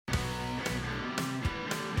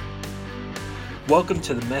Welcome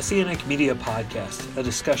to the Messianic Media Podcast, a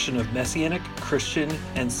discussion of Messianic, Christian,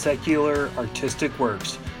 and secular artistic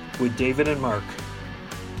works with David and Mark.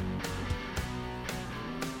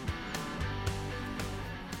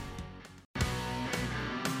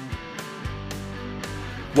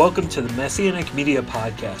 Welcome to the Messianic Media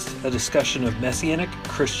Podcast, a discussion of Messianic,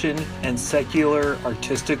 Christian, and secular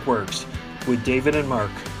artistic works with David and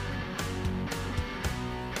Mark.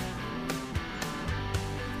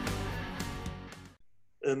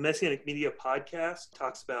 The Messianic Media Podcast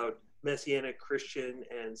talks about Messianic, Christian,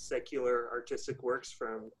 and secular artistic works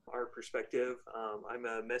from our perspective. I'm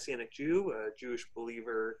a Messianic Jew, a Jewish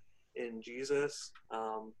believer in Jesus,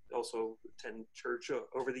 also attend church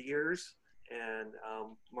over the years. And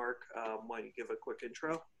Mark, why don't you give a quick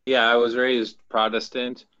intro? Yeah, I was raised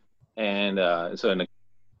Protestant, and so in a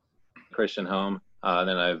Christian home.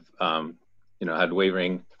 Then I've, had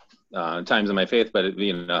wavering times in my faith, but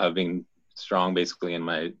have been strong basically in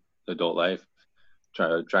my adult life,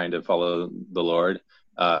 trying to follow the Lord.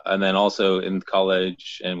 And then also in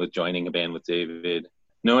college and with joining a band with David,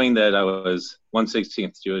 knowing that I was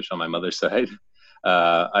 1/16th Jewish on my mother's side,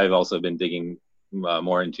 I've also been digging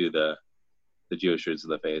more into the Jewish roots of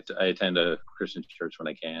the faith. I attend a Christian church when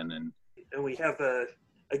I can. And we have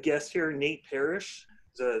a guest here, Nate Parrish.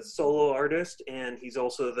 He's a solo artist, and he's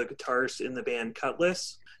also the guitarist in the band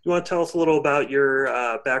Kutless. You want to tell us a little about your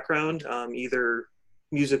background, either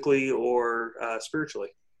musically or spiritually?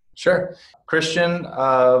 Sure. Christian,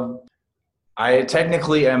 I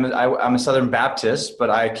technically I'm a Southern Baptist, but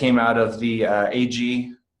I came out of the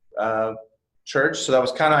AG church. So that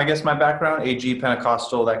was kind of, I guess, my background, AG,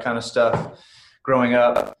 Pentecostal, that kind of stuff growing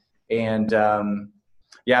up. And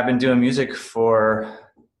I've been doing music for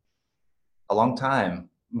a long time.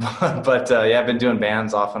 But I've been doing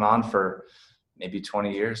bands off and on for maybe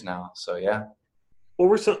 20 years now. So, yeah. What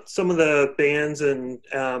were some of the bands and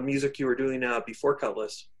music you were doing before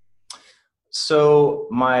Kutless? So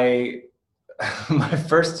my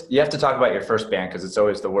first, you have to talk about your first band because it's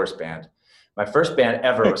always the worst band. My first band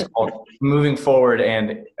ever was called Moving Forward,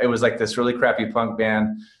 and it was like this really crappy punk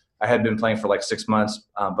band. I had been playing for like 6 months,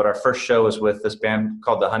 but our first show was with this band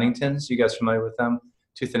called the Huntingtons. You guys familiar with them?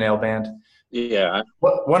 Tooth and Nail band. Yeah.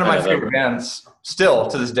 One of my favorite bands still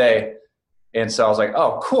to this day. And so I was like,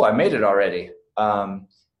 oh, cool, I made it already. And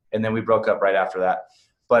then we broke up right after that.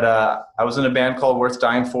 But I was in a band called Worth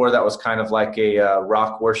Dying For. That was kind of like a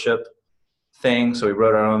rock worship thing. So we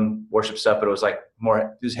wrote our own worship stuff, but it was like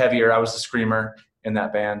it was heavier. I was the screamer in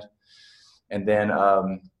that band. And then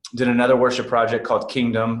did another worship project called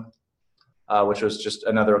Kingdom, which was just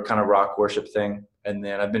another kind of rock worship thing. And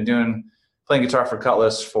then I've been playing guitar for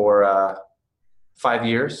Kutless for 5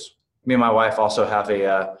 years. Me and my wife also have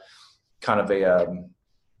a kind of a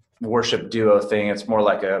worship duo thing. It's more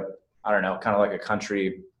like kind of like a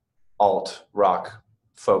country alt rock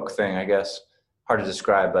folk thing, I guess. Hard to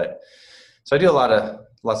describe, but so I do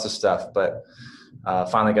lots of stuff, but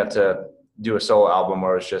finally got to do a solo album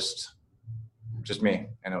where it was just me,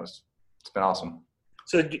 and it's been awesome.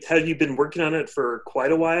 So have you been working on it for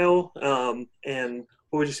quite a while? And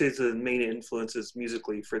what would you say is the main influences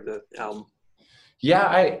musically for the album? Yeah,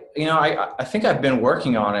 I think I've been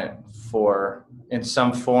working on it in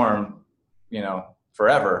some form,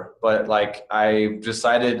 forever. But like I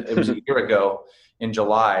decided, it was a year ago in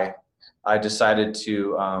July, I decided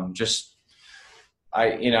to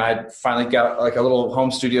I finally got like a little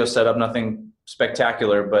home studio set up, nothing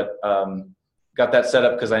spectacular, but got that set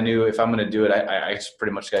up because I knew if I'm going to do it, I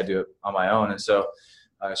pretty much got to do it on my own. And so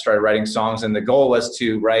I started writing songs, and the goal was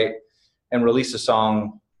to write and release a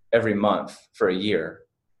song every month for a year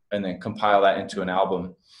and then compile that into an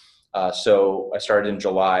album. So I started in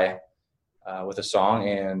July with a song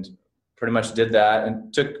and pretty much did that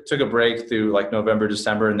and took a break through like November,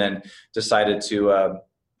 December, and then decided to,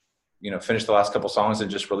 finish the last couple songs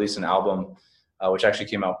and just release an album, which actually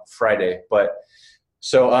came out Friday. But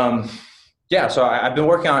so I've been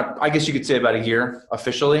working on it, I guess you could say about a year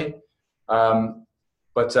officially.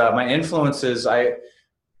 But my influences,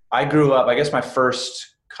 I grew up, I guess my first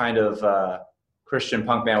kind of Christian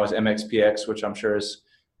punk band was MXPX, which I'm sure is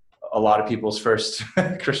a lot of people's first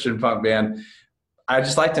Christian punk band. I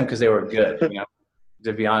just liked them because they were good.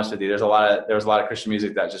 To be honest with you, there was a lot of Christian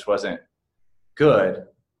music that just wasn't good,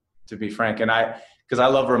 to be frank. And because I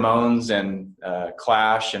love Ramones and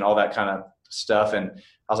Clash and all that kind of stuff, and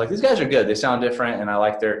I was like, these guys are good. They sound different, and I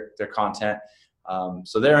like their content.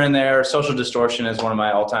 So they're in there. Social Distortion is one of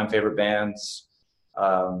my all-time favorite bands.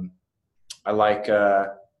 I like,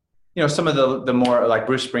 some of the more like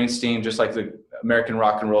Bruce Springsteen, just like the American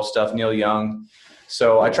rock and roll stuff, Neil Young.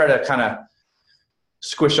 So I try to kind of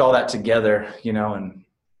squish all that together, and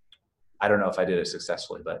I don't know if I did it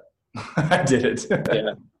successfully, but I did it.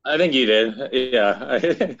 Yeah, I think you did. Yeah,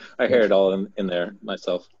 I hear it all in there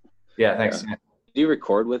myself. Yeah, thanks. Yeah. Do you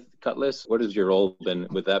record with Kutless? What has your role been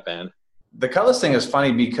with that band? The Kutless thing is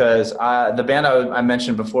funny because the band I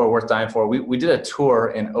mentioned before, Worth Dying For, we did a tour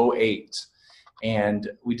in 2008. And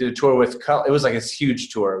we did a tour with it was like this huge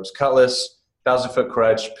tour. It was Kutless, 1,000 Foot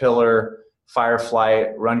Crutch, Pillar,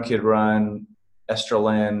 Fireflight, Run Kid Run,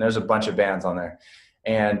 Estrelin. There's a bunch of bands on there.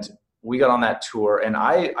 And we got on that tour, and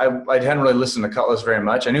I hadn't really listened to Kutless very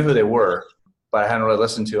much. I knew who they were, but I hadn't really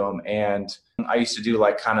listened to them. And I used to do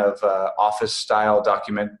like kind of office style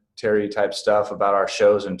documentary type stuff about our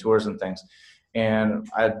shows and tours and things. And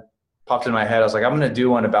I popped in my head, I was like, I'm going to do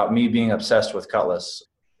one about me being obsessed with Kutless.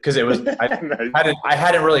 Because it was, I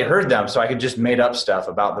hadn't really heard them, so I could just made up stuff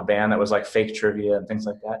about the band that was like fake trivia and things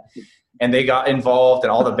like that. And they got involved,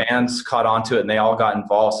 and all the bands caught onto it, and they all got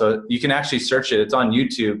involved. So you can actually search it. It's on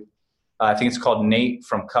YouTube. I think it's called Nate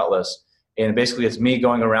from Kutless. And basically it's me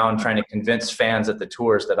going around trying to convince fans at the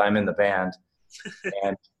tours that I'm in the band.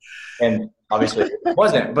 And obviously it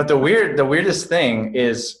wasn't. But the weirdest thing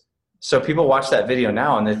is, so people watch that video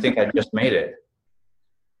now and they think I just made it.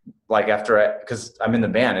 Like because I'm in the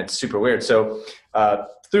band, it's super weird. So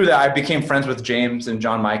through that, I became friends with James and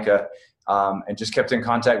John Micah, and just kept in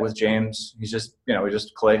contact with James. He's just, we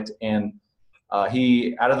just clicked. And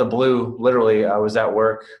he, out of the blue, literally, I was at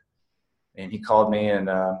work, and he called me, and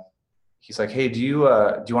he's like, "Hey, do you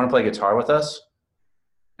want to play guitar with us?"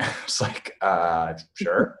 I was like,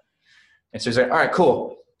 "Sure." And so he's like, "All right,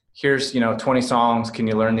 cool. Here's 20 songs. Can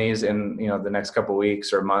you learn these in the next couple of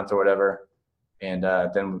weeks or month or whatever?" And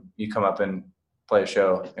then you come up and play a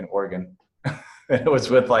show in Oregon. It was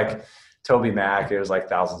with like Toby Mac. There was like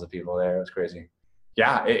thousands of people there. It was crazy.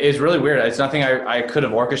 Yeah, it's really weird. It's nothing I could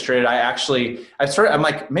have orchestrated. I'm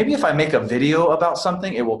like, maybe if I make a video about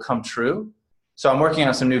something, it will come true. So I'm working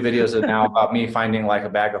on some new videos now about me finding like a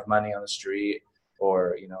bag of money on the street,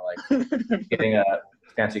 or, like getting a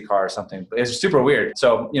fancy car or something. But it's super weird.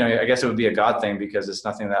 So, I guess it would be a God thing, because it's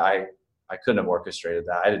nothing that I couldn't have orchestrated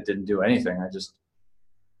that. I didn't do anything.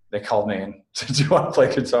 They called me and said, "Do you want to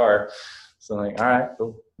play guitar?" So I'm like, all right,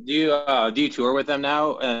 cool. Do you tour with them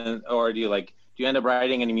now, or do you end up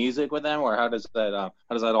writing any music with them, or how does that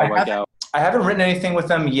all work out? I haven't written anything with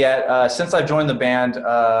them yet. Since I've joined the band,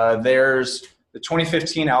 there's the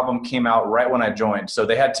 2015 album came out right when I joined. So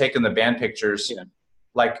they had taken the band pictures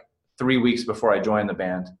like 3 weeks before I joined the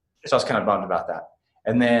band. So I was kind of bummed about that.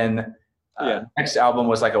 And then next album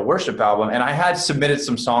was like a worship album, and I had submitted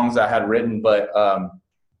some songs that I had written, but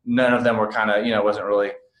none of them were kind of, wasn't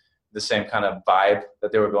really the same kind of vibe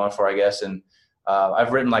that they were going for, I guess. And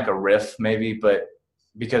I've written like a riff maybe, but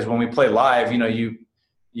because when we play live, they've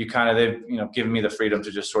given me the freedom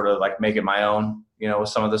to just sort of like make it my own, with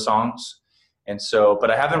some of the songs. And so, but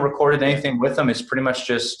I haven't recorded anything with them. It's pretty much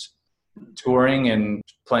just touring and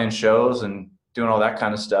playing shows and doing all that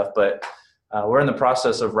kind of stuff. But we're in the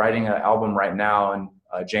process of writing an album right now, and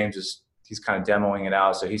James he's kind of demoing it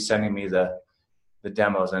out. So he's sending me the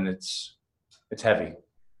demos, and it's heavy.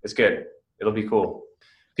 It's good. It'll be cool.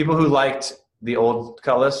 People who liked the old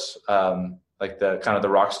Kutless, like the kind of the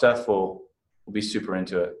rock stuff, will be super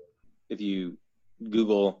into it. If you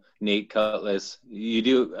Google Nate Kutless, you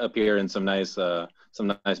do appear in some nice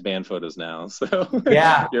band photos now. So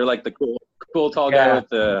yeah, you're like the cool tall guy with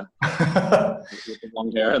the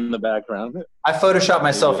long hair in the background. I Photoshop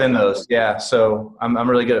myself in those. Yeah, so I'm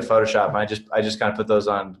really good at Photoshop. I just kind of put those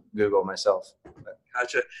on Google myself.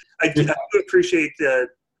 Gotcha. I do appreciate the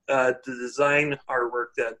design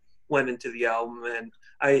artwork that went into the album, and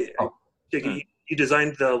you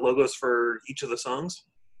designed the logos for each of the songs.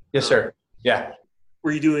 Yes, sir. Yeah.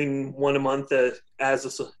 Were you doing one a month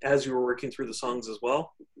as you were working through the songs as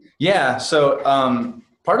well? Yeah. So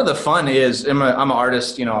part of the fun is I'm an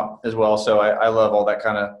artist, as well. So I love all that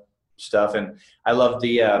kind of stuff, and I love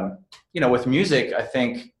the with music. I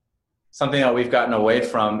think something that we've gotten away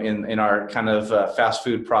from in our kind of fast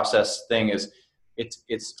food process thing is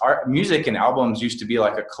it's our music and albums used to be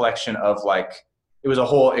like a collection of it was a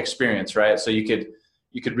whole experience, right? So you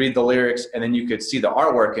could read the lyrics, and then you could see the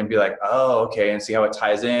artwork and be like, oh, okay, and see how it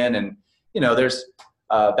ties in. And, there's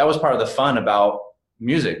that was part of the fun about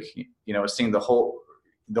music, seeing the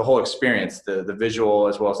whole experience, the visual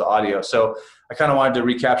as well as the audio. So I kind of wanted to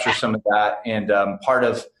recapture some of that. And part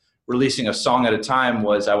of releasing a song at a time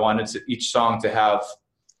was I wanted each song to have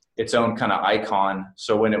its own kind of icon.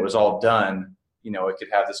 So when it was all done, it could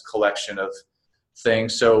have this collection of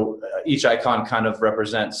things. So each icon kind of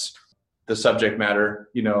represents the subject matter.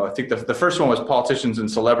 I think the first one was politicians and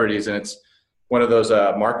celebrities, and it's one of those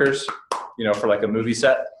markers, for like a movie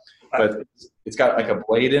set, but it's got like a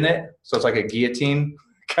blade in it. So it's like a guillotine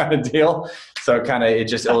kind of deal. So it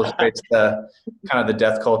just illustrates the kind of the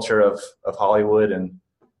death culture of Hollywood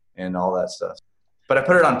and all that stuff. But I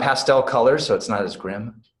put it on pastel colors, so it's not as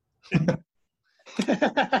grim.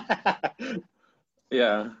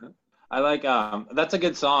 Yeah. I like, that's a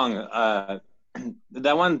good song.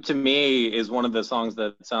 That one to me is one of the songs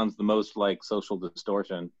that sounds the most like Social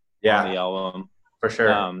Distortion on the album. For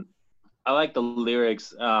sure. I like the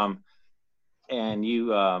lyrics. And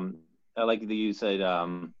you, I like that you said,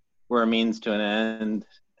 we're a means to an end.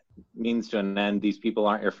 These people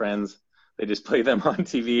aren't your friends. They just play them on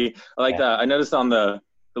TV. I like that. I noticed on the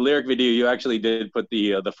lyric video, you actually did put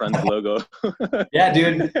the Friends logo. Yeah,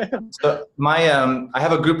 dude. So I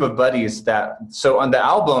have a group of buddies so on the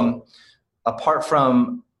album, apart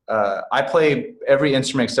from, I play every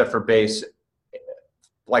instrument except for bass,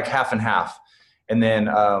 like half and half. And then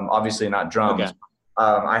obviously not drums. Okay.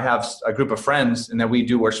 I have a group of friends, and then we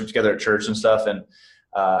do worship together at church and stuff. And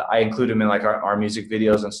I include them in like our music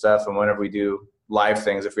videos and stuff. And whenever we do live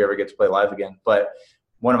things, if we ever get to play live again. But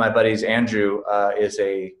one of my buddies, Andrew, is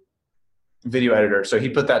a video editor. So he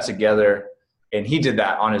put that together, and he did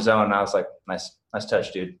that on his own. And I was like, nice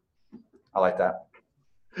touch, dude. I like that.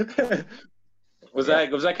 Was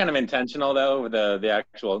that kind of intentional though,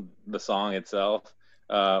 the song itself,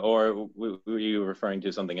 or were you referring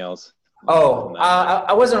to something else? Oh,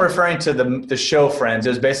 I wasn't referring to the show Friends. It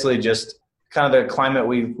was basically just kind of the climate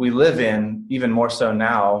we live in, even more so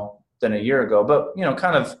now than a year ago. But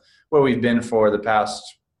kind of where we've been for the past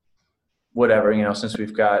whatever, since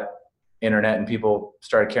we've got internet and people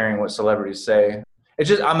started caring what celebrities say. It's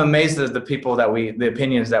just, I'm amazed at the people the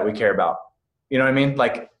opinions that we care about. You know what I mean?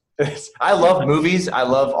 Like, I love movies. I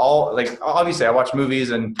love obviously I watch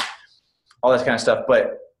movies and all that kind of stuff,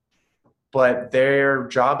 but their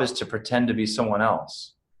job is to pretend to be someone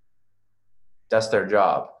else. That's their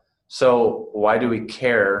job. So why do we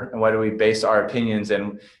care, and why do we base our opinions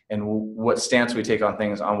and what stance we take on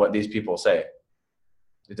things on what these people say?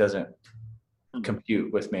 It doesn't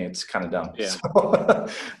compute with me. It's kind of dumb. Yeah. So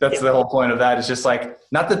that's the whole point of that. It's just like,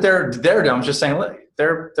 not that they're dumb, I'm just saying, look,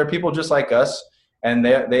 they're people just like us, and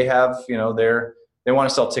they have, they want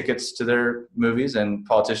to sell tickets to their movies, and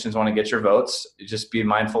politicians want to get your votes. Just be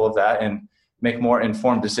mindful of that and make more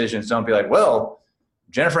informed decisions. Don't be like, well,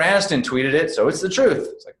 Jennifer Aniston tweeted it, so it's the truth.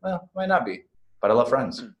 It's like, well, it might not be, but I love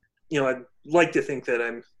Friends. I'd like to think that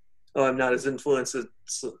I'm not as influenced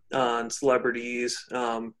on celebrities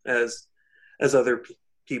as other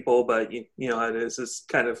people, but it is this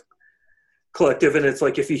kind of collective, and it's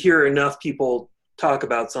like if you hear enough people talk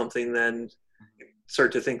about something, then you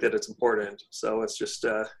start to think that it's important. So it's just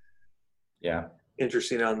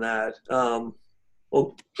interesting on that.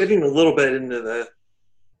 Well, getting a little bit into the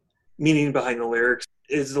meaning behind the lyrics,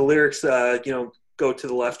 is the lyrics go to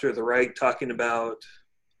the left or the right, talking about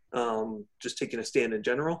just taking a stand in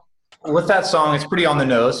general? With that song, it's pretty on the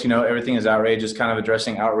nose. Everything is outrage, is kind of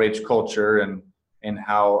addressing outrage culture and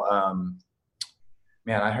how,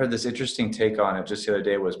 I heard this interesting take on it just the other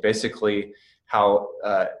day, was basically how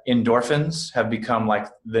endorphins have become like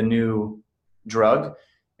the new drug.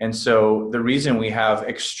 And so the reason we have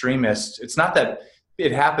extremists, it's not that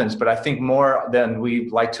it happens, but I think more than we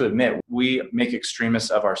like to admit, we make extremists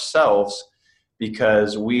of ourselves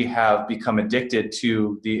because we have become addicted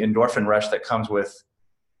to the endorphin rush that comes with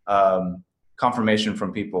confirmation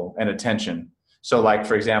from people and attention. So like,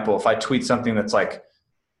 for example, if I tweet something that's like,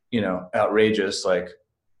 outrageous, like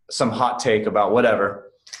some hot take about whatever,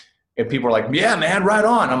 and people are like, yeah, man, right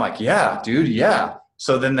on. I'm like, yeah, dude. Yeah.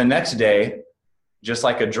 So then the next day, just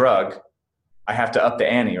like a drug, I have to up the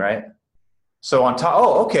ante, right? So on top,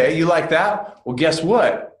 oh, okay, you like that? Well, guess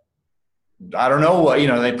what? I don't know what,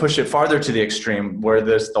 they push it farther to the extreme where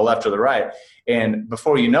there's the left or the right. And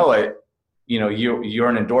before you know it, you're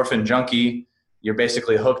an endorphin junkie. You're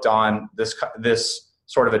basically hooked on this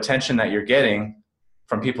sort of attention that you're getting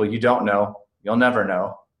from people you don't know, you'll never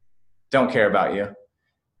know, don't care about you.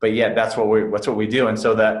 But yet that's what we do. And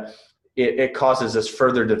so that it causes this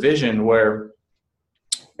further division where,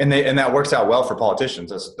 and that works out well for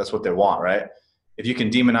politicians. That's what they want, right? If you can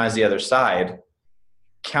demonize the other side,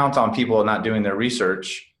 count on people not doing their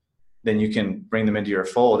research, then you can bring them into your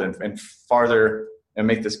fold and farther and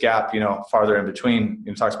make this gap, farther in between.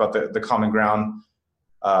 It talks about the common ground.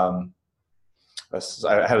 I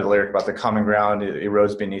had a lyric about the common ground, it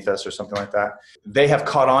erodes beneath us or something like that. They have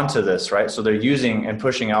caught on to this, right? So they're using and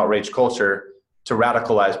pushing outrage culture to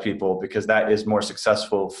radicalize people because that is more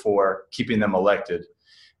successful for keeping them elected.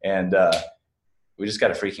 And we just got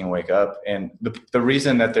to freaking wake up. And the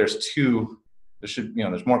reason that there's two there should,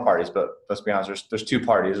 there's more parties, but let's be honest, there's two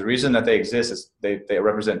parties. The reason that they exist is they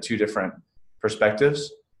represent two different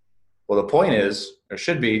perspectives. Well, the point is, there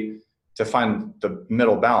should be, to find the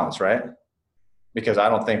middle balance, right? Because I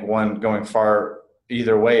don't think one going far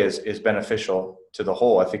either way is beneficial to the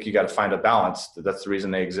whole. I think you got to find a balance. That's the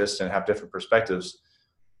reason they exist and have different perspectives.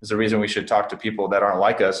 Is the reason we should talk to people that aren't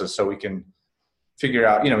like us, is so we can figure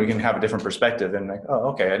out, we can have a different perspective and like, oh,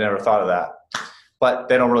 okay, I never thought of that. But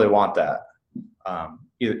they don't really want that.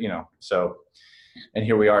 Either, so, and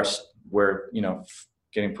here we are, we're,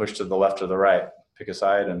 getting pushed to the left or the right, pick a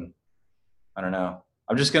side. And I don't know.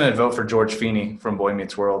 I'm just going to vote for George Feeney from Boy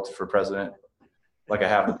Meets World for president, like I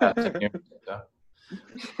have the past 10 years. So.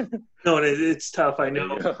 No, and it's tough. I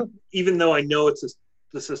know, even though I know it's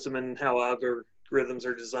the system and how algorithms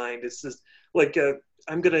are designed, it's just like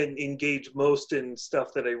I'm going to engage most in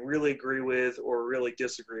stuff that I really agree with or really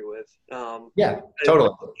disagree with. Yeah, totally.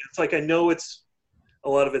 It's like, I know it's a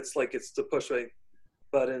lot of it's like it's to push my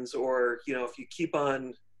buttons, or if you keep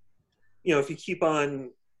on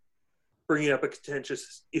bringing up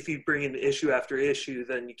if you bring in issue after issue,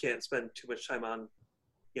 then you can't spend too much time on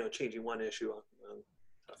changing one issue.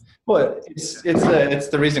 Well, it's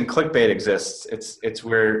the reason clickbait exists. It's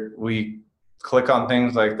where we click on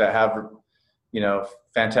things like that have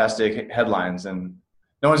fantastic headlines, and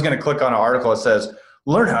no one's going to click on an article that says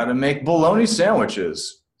learn how to make bologna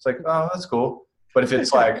sandwiches. It's like, oh, that's cool. But if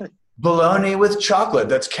it's like bologna with chocolate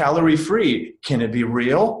that's calorie free, can it be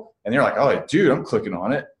real? And you're like, oh, dude, I'm clicking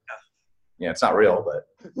on it. Yeah, it's not real, but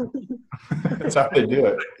that's how they do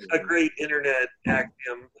it. A great internet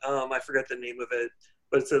axiom. I forgot the name of it,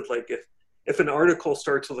 but it says like if an article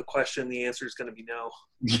starts with a question, the answer is going to be no.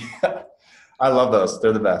 Yeah, I love those.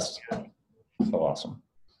 They're the best. So awesome.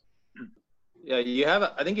 Yeah,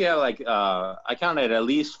 I think you have like I counted at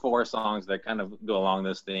least 4 songs that kind of go along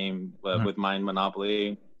this theme with Mind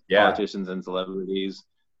Monopoly, politicians and celebrities.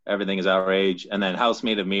 Everything is outrage, and then House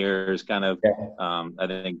Made of Mirrors, kind of. I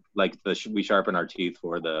think like we sharpen our teeth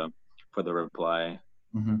for the reply.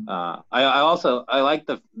 Mm-hmm. I like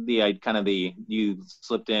the kind of you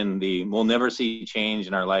slipped in the we'll never see change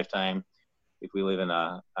in our lifetime if we live in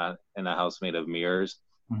a house made of mirrors.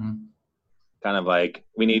 Mm-hmm. Kind of like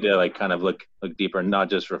we need to like kind of look deeper, not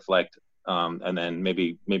just reflect, and then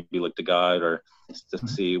maybe look to God or to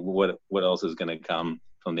see what else is going to come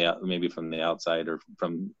from the outside, or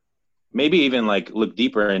from maybe even like look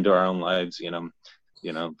deeper into our own lives,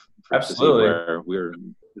 Absolutely. To see where we're.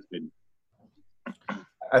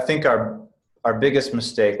 I think our biggest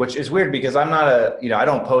mistake, which is weird because I'm not I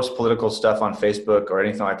don't post political stuff on Facebook or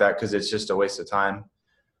anything like that because it's just a waste of time.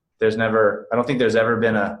 I don't think there's ever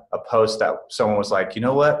been a post that someone was like, you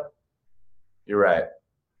know what? You're right.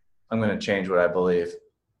 I'm going to change what I believe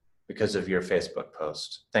because of your Facebook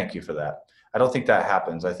post. Thank you for that. I don't think that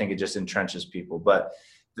happens. I think it just entrenches people. But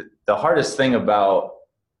the hardest thing about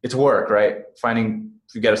it's work, right? Sometimes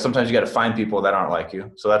you got to find people that aren't like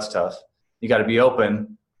you. So that's tough. You got to be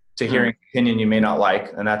open to hearing an opinion you may not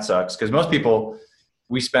like. And that sucks because most people,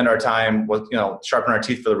 we spend our time with, sharpen our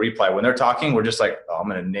teeth for the reply. When they're talking, we're just like, oh, I'm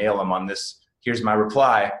going to nail them on this. Here's my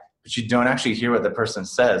reply. But you don't actually hear what the person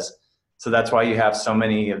says. So that's why you have so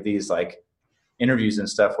many of these like interviews and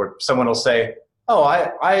stuff where someone will say, oh,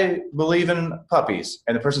 I believe in puppies.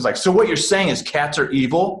 And the person's like, so what you're saying is cats are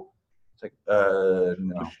evil? It's like,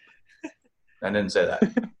 no, I didn't say that.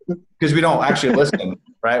 Because we don't actually listen,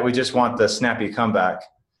 right? We just want the snappy comeback.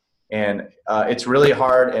 And it's really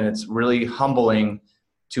hard and it's really humbling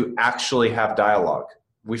to actually have dialogue.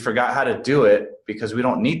 We forgot how to do it because we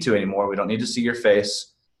don't need to anymore. We don't need to see your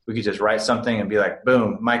face. We could just write something and be like,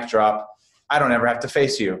 boom, mic drop. I don't ever have to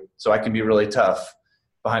face you. So I can be really tough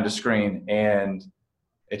behind a screen, and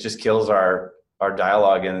it just kills our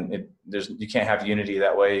dialogue, and you can't have unity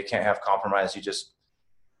that way. You can't have compromise. You just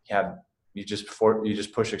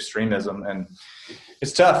push extremism, and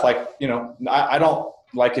it's tough. Like, I don't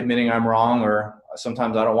like admitting I'm wrong, or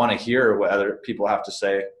sometimes I don't want to hear what other people have to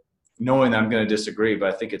say, knowing that I'm going to disagree,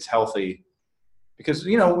 but I think it's healthy because,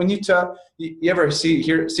 when you ever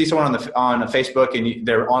see someone on a Facebook and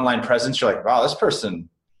their online presence, you're like, wow, this person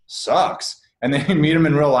sucks. And then you meet them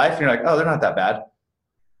in real life and you're like, oh, they're not that bad.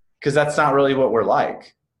 Because that's not really what we're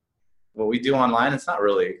like. What we do online, it's not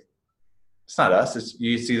us. It's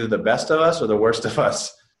either the best of us or the worst of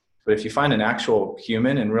us. But if you find an actual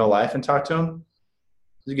human in real life and talk to them,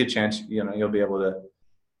 there's a good chance, you'll be able to,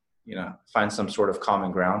 find some sort of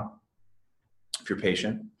common ground if you're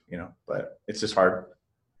patient, but it's just hard.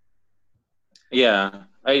 Yeah,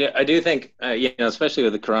 I do think, especially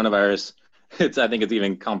with the coronavirus, I think it's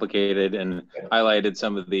even complicated and highlighted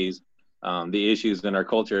some of these the issues in our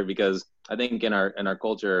culture, because I think in our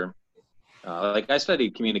culture, like I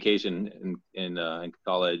studied communication in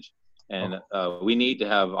college, and we need to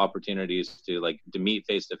have opportunities to meet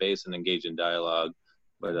face to face and engage in dialogue.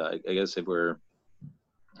 But I guess if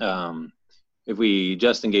we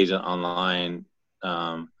just engage online,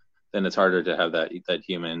 then it's harder to have that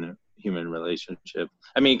human relationship.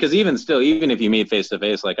 I mean, because even if you meet face to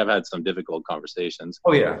face, like I've had some difficult conversations.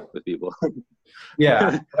 Oh yeah, with people.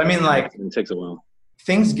 Yeah, I mean, like it takes a while.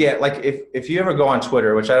 Things get like if you ever go on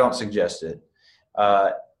Twitter, which I don't suggest it,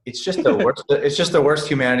 it's just the worst. It's just the worst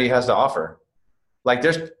humanity has to offer. Like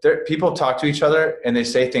people talk to each other and they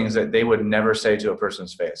say things that they would never say to a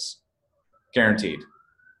person's face, guaranteed.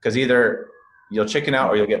 Because either you'll chicken out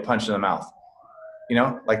or you'll get punched in the mouth. You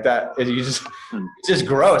know, like that. It's just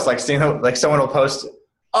gross. Like seeing like someone will post,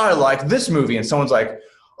 oh, I like this movie, and someone's like,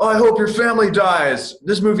 oh, I hope your family dies.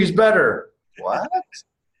 This movie's better. What?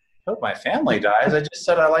 I hope my family dies. I just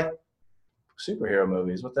said I like superhero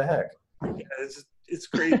movies. What the heck? Yeah, it's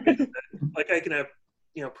crazy. Like I can have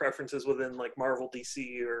preferences within like Marvel,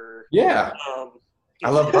 DC, or I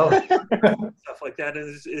love both stuff like that.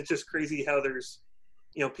 And it's just crazy how there's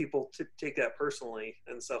people take that personally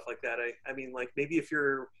and stuff like that. I mean, like maybe if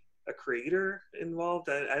you're a creator involved,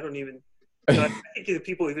 I don't even. I think the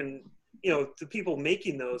people even the people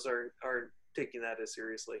making those aren't taking that as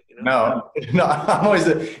seriously. No.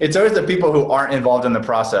 It's always the people who aren't involved in the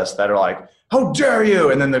process that are like, how dare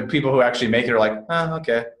you? And then the people who actually make it are like, oh,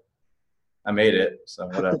 okay, I made it, so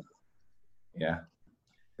whatever. Yeah,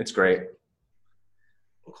 it's great.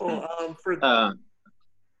 Cool.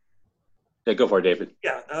 Yeah, go for it, David.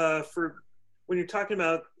 Yeah, for when you're talking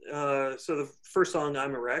about so the first song,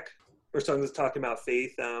 I'm a Wreck, or song that's talking about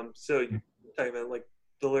faith. So you're talking about like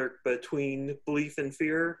the lyric between belief and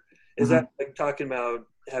fear. Is that like talking about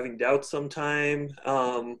having doubts sometime?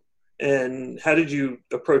 And how did you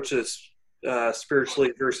approach this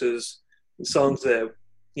spiritually versus songs that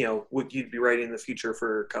would you'd be writing in the future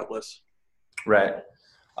for Kutless? Right.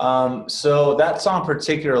 So that song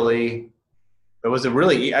particularly, it was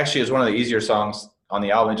actually one of the easier songs on the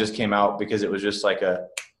album. It just came out because it was just like a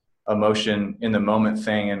emotion in the moment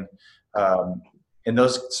thing, and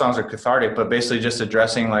those songs are cathartic, but basically just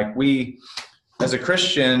addressing like we as a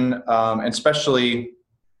Christian, and especially,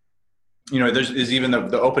 there's even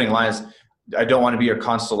the opening line is, I don't want to be your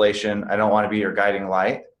constellation. I don't want to be your guiding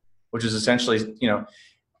light, which is essentially,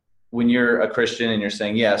 when you're a Christian and you're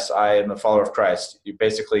saying, yes, I am a follower of Christ, you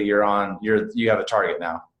have a target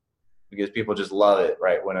now, because people just love it,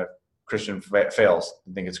 right? When a Christian fails,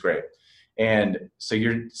 they think it's great. And so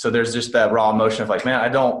there's just that raw emotion of like, man, I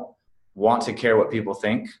don't want to care what people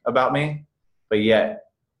think about me, but yet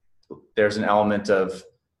there's an element of,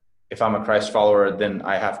 if I'm a Christ follower, then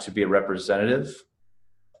I have to be a representative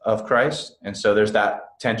of Christ. And so there's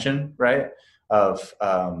that tension, right? Of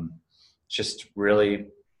just really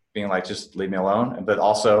being like, just leave me alone. But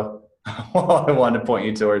also I wanted to point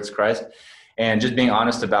you towards Christ, and just being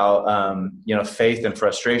honest about, faith and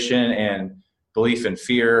frustration and belief and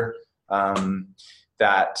fear,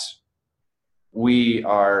 that we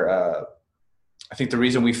are, I think the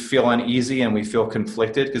reason we feel uneasy and we feel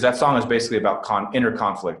conflicted, because that song is basically about inner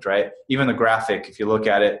conflict, right? Even the graphic, if you look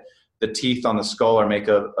at it, the teeth on the skull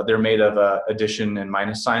they're made of addition and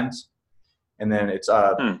minus signs. And then it's,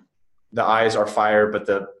 the eyes are fire, but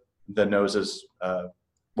the nose is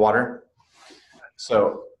water.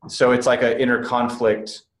 So it's like an inner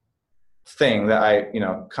conflict thing that I,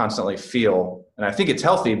 constantly feel. And I think it's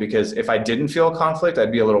healthy, because if I didn't feel conflict,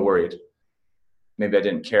 I'd be a little worried. Maybe I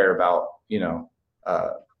didn't care about,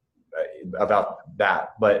 about that,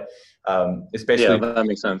 but it's basically, yeah, that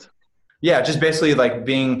makes sense. Yeah, just basically like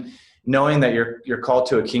knowing that you're called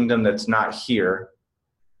to a kingdom that's not here,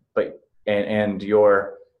 but and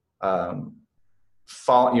you're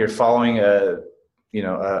following a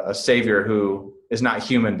savior who is not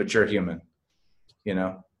human, but you're human,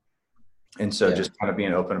 and so just kind of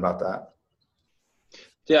being open about that.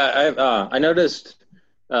 Yeah, I noticed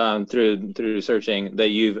through searching that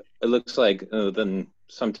it looks like then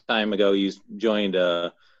some time ago you joined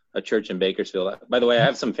a church in Bakersfield. By the way, I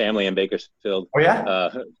have some family in Bakersfield. Oh yeah?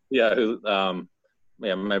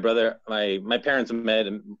 My brother, my parents met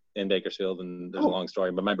in Bakersfield, and there's a long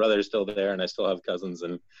story, but my brother is still there, and I still have cousins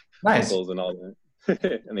and uncles and all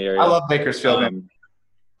that in the area. I love Bakersfield.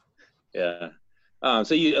 So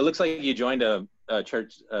it looks like you joined a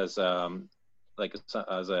church as a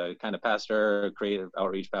kind of pastor, creative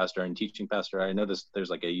outreach pastor, and teaching pastor. I noticed there's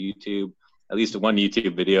like at least one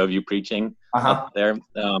YouTube video of you preaching up there.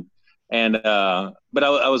 But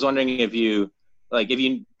I was wondering if you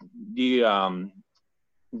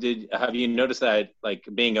have you noticed that like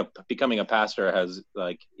becoming a pastor has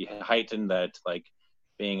like heightened that, like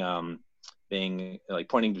being like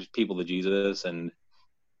pointing people to Jesus and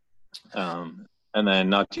then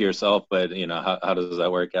not to yourself, but how does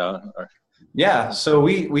that work out? Yeah, so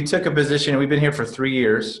we took a position. We've been here for 3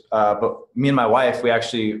 years, but me and my wife,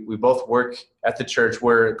 we both work at the church.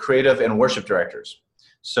 We're creative and worship directors.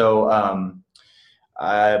 So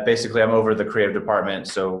basically, I'm over the creative department.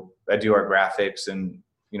 So I do our graphics and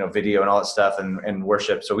video and all that stuff, and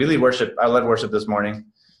worship. So we lead worship. I led worship this morning.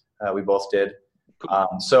 We both did.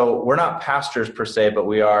 So we're not pastors per se, but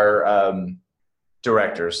we are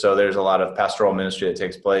directors. So there's a lot of pastoral ministry that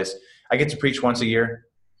takes place. I get to preach once a year.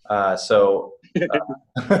 That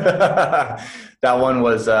one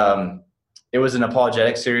was, it was an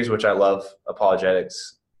apologetic series, which I love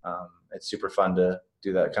apologetics. It's super fun to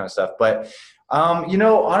do that kind of stuff. But,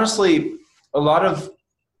 honestly, a lot of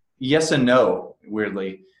yes and no,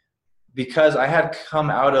 weirdly, because I had come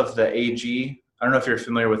out of the AG. I don't know if you're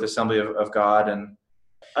familiar with Assembly of God. And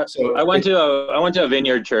so I went to a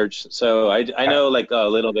vineyard church. So I know like a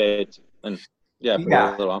little bit, and for a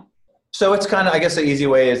little while. So it's kind of, I guess the easy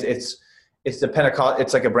way is it's the Pentecost.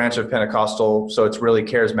 It's like a branch of Pentecostal. So it's really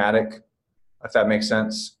charismatic, if that makes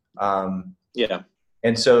sense. Yeah.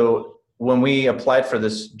 And so when we applied for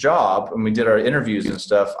this job and we did our interviews and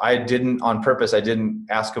stuff, I didn't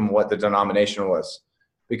ask them what the denomination was,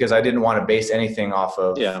 because I didn't want to base anything off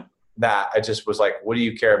of that. I just was like, what do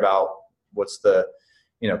you care about? What's the,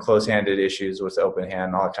 close-handed issues? What's the open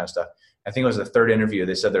hand? All that kind of stuff. I think it was the third interview.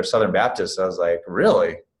 They said they're Southern Baptists. I was like,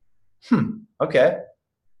 really? Okay.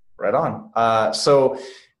 Right on. So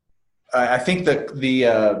I think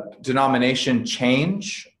the denomination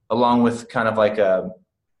change, along with kind of like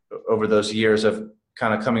over those years of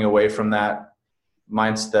kind of coming away from that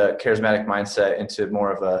the charismatic mindset into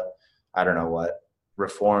more of a, I don't know what,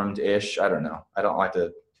 reformed-ish. I don't know. I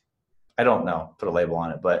don't know, put a label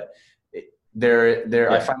on it, but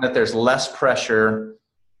I find that there's less pressure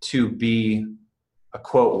to be a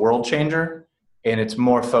quote world changer, and it's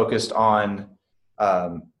more focused on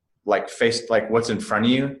like what's in front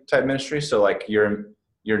of you type ministry. So like your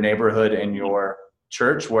neighborhood and your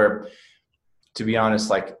church, where, to be honest,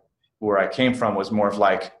 like where I came from was more of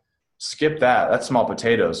like, skip that's small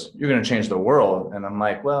potatoes. You're going to change the world. And I'm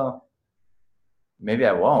like, well, maybe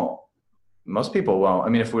I won't. Most people won't. I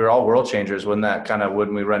mean, if we were all world changers,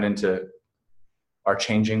 wouldn't we run into our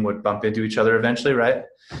changing would bump into each other eventually, right?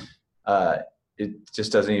 It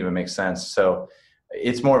just doesn't even make sense. So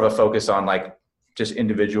it's more of a focus on like just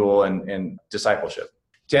individual and discipleship.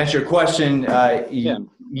 To answer your question,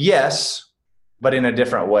 yes, but in a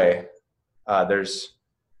different way.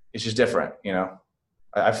 It's just different,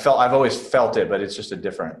 I've always felt it, but it's just a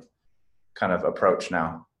different kind of approach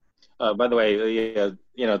now. By the way,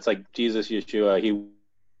 it's like Jesus, Yeshua. He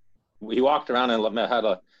walked around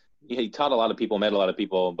and he taught a lot of people, met a lot of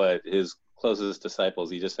people, but his closest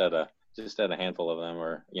disciples, he just had a handful of them,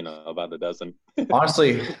 or about a dozen.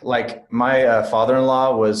 Honestly, like my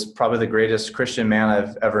father-in-law was probably the greatest Christian man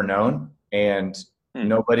I've ever known, and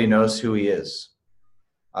nobody knows who he is.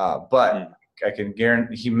 But I can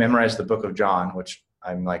guarantee he memorized the book of John, which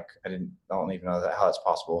I'm like, I don't even know how that's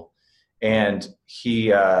possible. And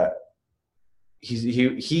he I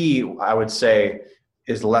would say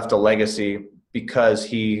is left a legacy because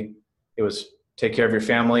it was take care of your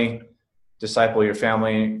family, disciple your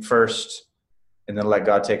family first, and then let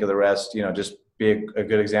God take care of the rest. Just be a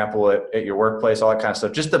good example at your workplace, all that kind of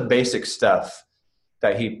stuff. Just the basic stuff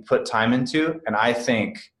that he put time into. And I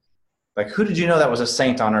think, like, who did you know that was a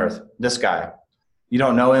saint on earth? This guy. You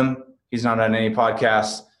don't know him. He's not on any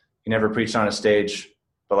podcasts. He never preached on a stage,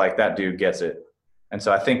 but like that dude gets it. And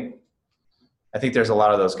so I think there's a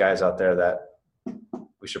lot of those guys out there that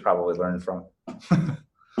we should probably learn from.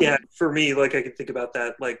 Yeah, for me, like I could think about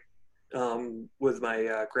that, like with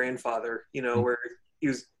my grandfather, where he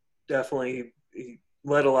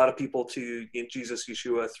led a lot of people to Jesus,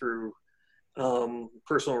 Yeshua through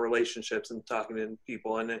personal relationships and talking to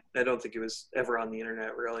people. And I don't think it was ever on the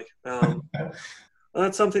internet, really.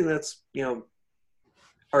 That's something that's,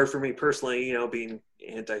 hard for me personally, being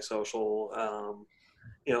antisocial,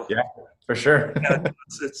 Yeah, for sure.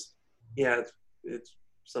 It's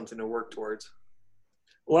something to work towards.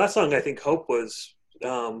 The last song, I think Hope was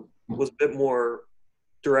a bit more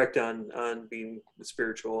direct on being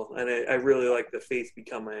spiritual. And I really like the Faith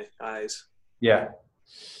Become My Eyes. Yeah.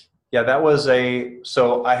 Yeah, that was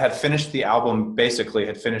so I had finished the album, basically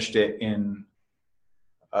had finished it in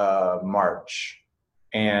March.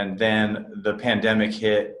 And then the pandemic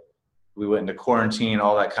hit, we went into quarantine,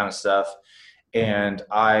 all that kind of stuff. And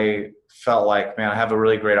I felt like, man, I have a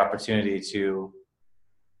really great opportunity to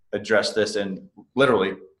address this and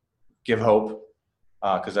literally give hope,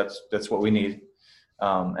 because that's what we need.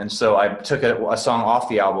 And so I took a song off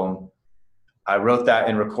the album. I wrote that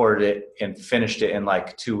and recorded it and finished it in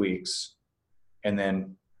like 2 weeks, and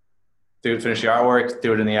then finished the artwork,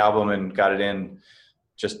 threw it in the album, and got it in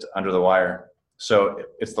just under the wire. So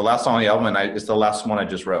it's the last song on the album, and it's the last one I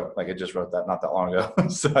just wrote. Like I just wrote that not that long ago.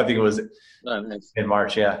 So I think it was in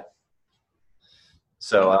March. Yeah.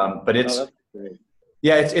 So, but it's,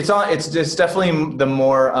 yeah, it's definitely the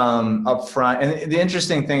more upfront. And the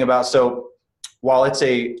interesting thing about, so while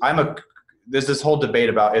there's this whole debate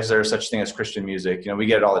about, is there such thing as Christian music? We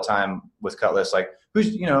get it all the time with Kutless, like,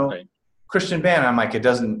 who's, right. Christian band. I'm like, it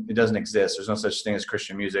doesn't exist. There's no such thing as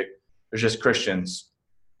Christian music. There's just Christians,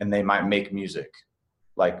 and they might make music.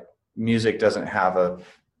 Like, music doesn't have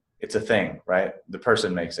it's a thing, right? The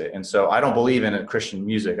person makes it. And so I don't believe in Christian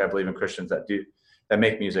music. I believe in Christians that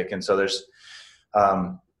make music. And so there's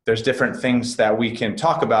different things that we can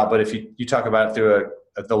talk about, but if you talk about it through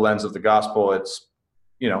the lens of the gospel, it's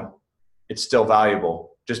still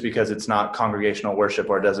valuable, just because it's not congregational worship,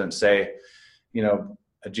 or it doesn't say,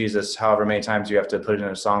 Jesus, however many times you have to put it in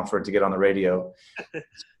a song for it to get on the radio.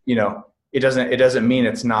 It doesn't mean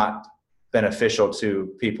it's not beneficial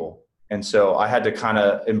to people. And so I had to kind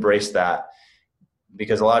of embrace that,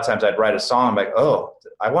 because a lot of times I'd write a song, I'm like, oh,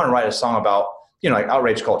 I want to write a song about, like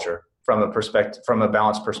outrage culture from a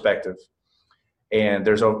balanced perspective. And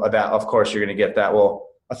there's that, of course, you're going to get that. Well,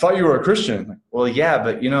 I thought you were a Christian. Well, yeah,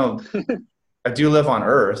 but I do live on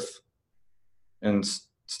earth and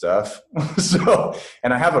stuff. So,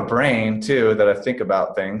 and I have a brain too, that I think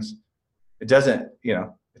about things. It doesn't,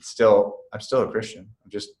 I'm still a Christian. I'm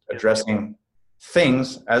just addressing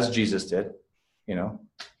things as Jesus did.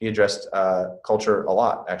 He addressed culture a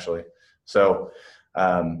lot, actually. So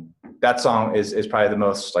that song is probably the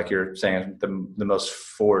most, like you're saying, the most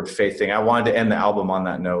forward faith thing. I wanted to end the album on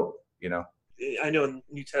that note. I know in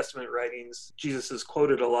New Testament writings, Jesus is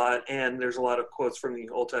quoted a lot, and there's a lot of quotes from the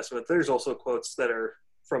Old Testament. There's also quotes that are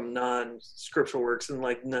from non-scriptural works, and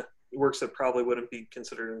like works that probably wouldn't be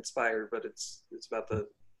considered inspired, but it's about the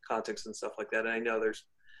context and stuff like that. And I know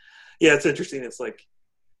it's interesting. It's like,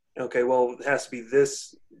 okay, well, it has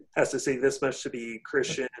to say this much to be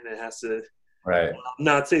Christian, and it has to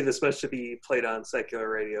not say this much to be played on secular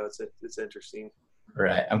radio. It's interesting.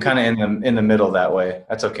 Right. I'm kind of in the middle that way.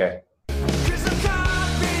 That's okay.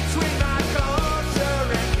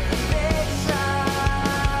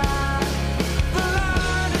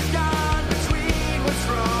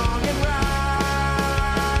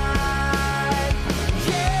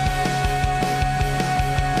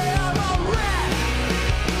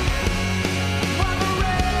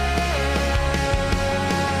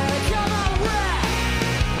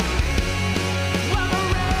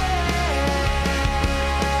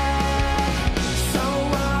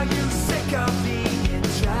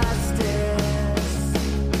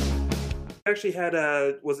 Actually had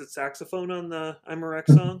was it saxophone on the I'm a Wreck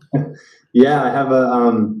song? Yeah, I have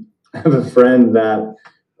a friend that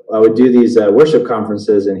would do these worship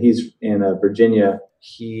conferences, and he's in Virginia.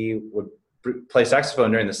 He would play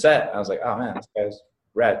saxophone during the set. I was like, oh man, this guy's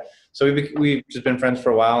rad. So we've just been friends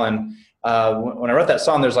for a while, and when I wrote that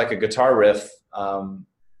song, there's like a guitar riff, kind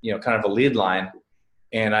of a lead line,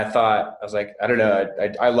 and I was like, I don't know,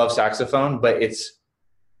 I love saxophone, but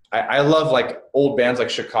I love like old bands like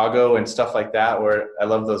Chicago and stuff like that, where I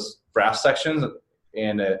love those brass sections,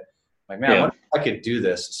 and like, man, I wonder if I could do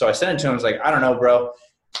this. So I sent it to him. I was like, I don't know, bro.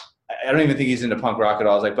 I don't even think he's into punk rock at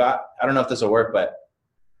all. I was like, but I don't know if this will work, but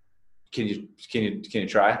can you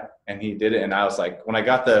try? And he did it. And I was like, when I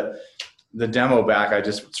got the demo back, I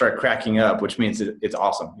just started cracking up, which means it's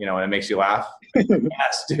awesome, and it makes you laugh.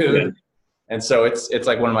 Yes, dude. Yeah. And so it's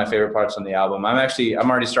like one of my favorite parts on the album. I'm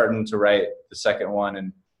already starting to write the second one,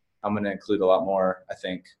 and I'm going to include a lot more, I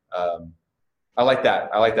think. I like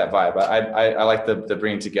that. I like that vibe. I like the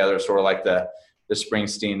bringing together, sort of like the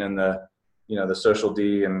Springsteen and the Social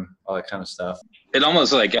D and all that kind of stuff. It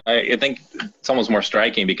almost like, I think it's almost more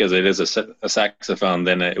striking because it is a saxophone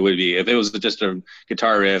than it would be if it was just a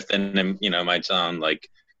guitar riff. Then it might sound like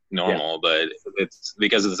normal, but it's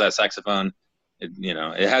because it's that saxophone.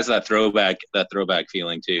 It has that throwback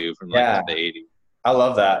feeling too from like the 80s. I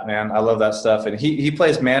love that, man. I love that stuff. And he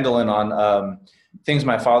plays mandolin on Things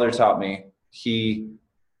My Father Taught Me.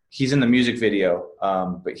 He's in the music video,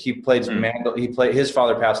 but he plays mandolin. His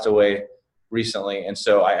father passed away recently, and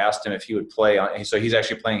so I asked him if he would play on. So he's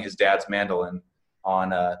actually playing his dad's mandolin on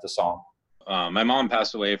the song. My mom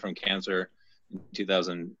passed away from cancer in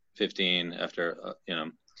 2015 after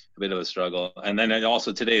bit of a struggle. And then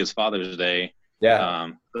also today is Father's Day. Yeah.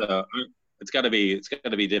 So it's got to be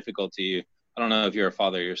difficult to you. I don't know if you're a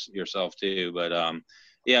father yourself too, but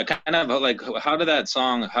yeah, kind of like, how did that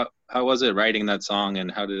song, how was it writing that song,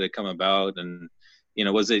 and how did it come about? And, you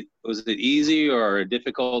know, was it easy or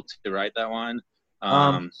difficult to write that one?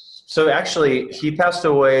 So actually he passed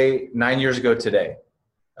away 9 years ago today.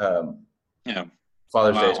 Yeah.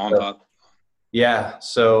 Father's Wow, Day. on top. Yeah.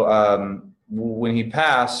 So when he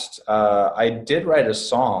passed, I did write a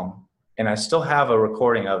song, and I still have a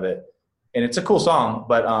recording of it, and it's a cool song,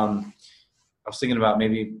 but I was thinking about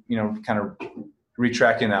maybe, you know, kind of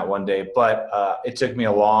retracking that one day, but it took me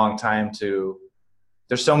a long time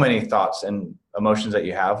there's so many thoughts and emotions that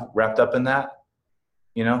you have wrapped up in that,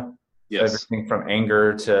 you know? Yes. Everything from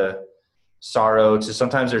anger to sorrow to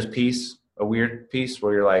sometimes there's peace, a weird peace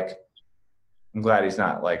where you're like, I'm glad he's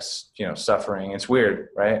not like, you know, suffering. It's weird,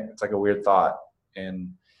 right? It's like a weird thought.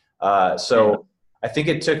 And so I think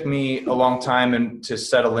it took me a long time to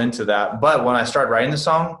settle into that. But when I started writing the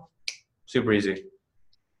song, super easy.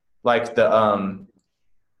 Like that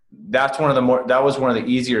was one of the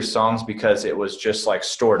easier songs because it was just like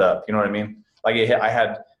stored up. You know what I mean? Like I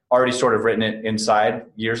had already sort of written it inside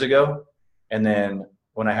years ago. And then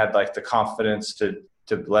when I had like the confidence to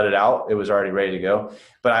let it out, it was already ready to go.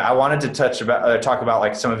 But I wanted to talk about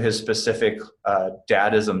like some of his specific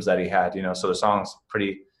dadisms that he had, you know, so the song's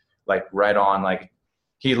pretty like right on. Like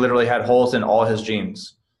he literally had holes in all his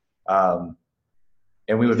jeans.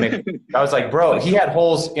 And we would make, I was like, bro, he had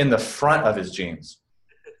holes in the front of his jeans.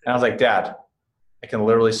 And I was like, Dad, I can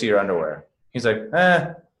literally see your underwear. He's like,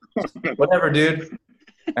 whatever, dude.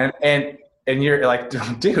 And you're like,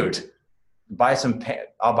 dude, buy some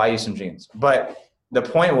pants. I'll buy you some jeans. But the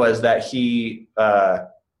point was that he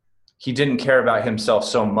didn't care about himself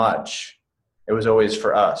so much. It was always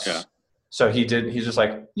for us. Yeah. So he's just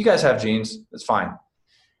like, you guys have jeans. It's fine.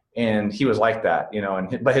 And he was like that, you know,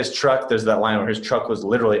 but his truck, there's that line where his truck was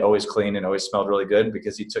literally always clean and always smelled really good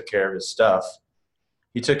because he took care of his stuff.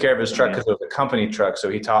 He took care of his truck because it was a company truck. So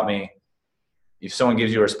he taught me, if someone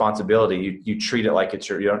gives you a responsibility, you treat it like it's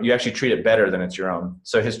you actually treat it better than it's your own.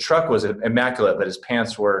 So his truck was immaculate, but his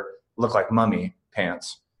pants looked like mummy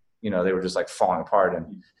pants. You know, they were just like falling apart.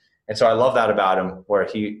 And so I love that about him, where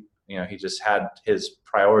he just had his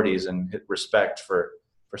priorities and respect for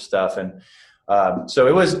stuff. And so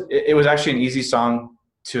it was actually an easy song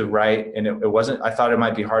to write, and it wasn't, I thought it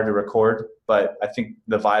might be hard to record, but I think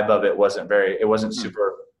the vibe of it wasn't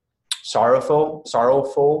super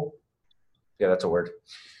sorrowful. Yeah, that's a word.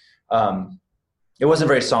 It wasn't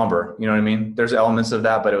very somber, you know what I mean? There's elements of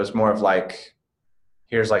that, but it was more of like,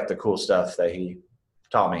 here's like the cool stuff that he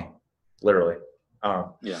taught me, literally.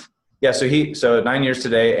 Yeah. So 9 years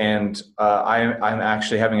today, and I'm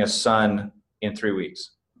actually having a son in 3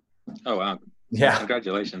 weeks. Oh, wow. Yeah.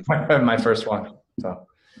 Congratulations. My first one.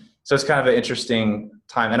 So it's kind of an interesting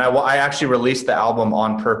time. And I actually released the album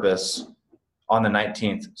on purpose on the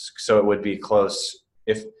 19th. So it would be close.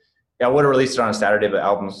 I would have released it on a Saturday, but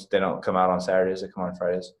albums, they don't come out on Saturdays. They come on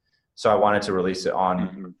Fridays. So I wanted to release it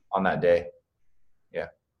on that day. Yeah.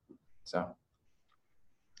 So.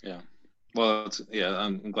 Yeah. Well,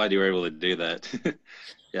 I'm glad you were able to do that.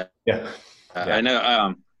 Yeah. Yeah. I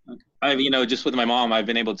know. I've, just with my mom, I've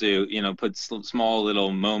been able to, put small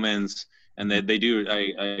little moments, and they do.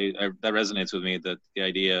 That resonates with me. That the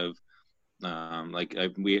idea of,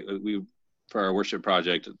 we for our worship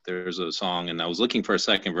project, there's a song, and I was looking for a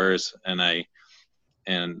second verse, and I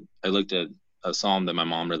looked at a psalm that my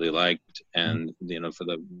mom really liked, and for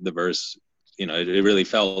the verse, it really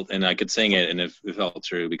felt, and I could sing it, and it felt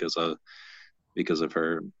true because of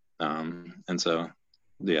her, and so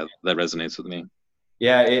yeah, that resonates with me.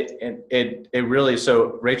 Yeah, it really.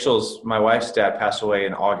 So my wife's dad passed away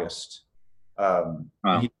in August. He's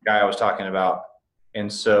the guy I was talking about,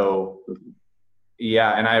 and so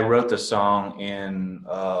yeah, and I wrote the song in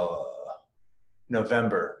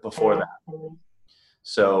November before that.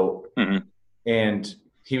 So, and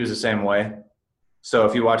he was the same way. So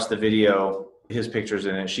if you watch the video, his picture's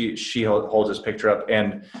in it. She holds his picture up,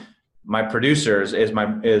 and my producer is my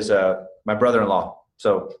brother-in-law.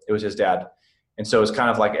 So it was his dad. And so it's kind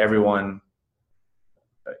of like everyone,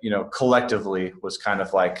 collectively was kind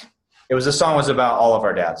of like, the song was about all of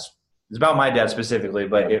our dads. It's about my dad specifically,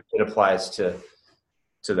 but it applies to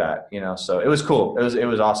that, so it was cool. It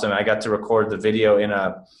was awesome. I got to record the video in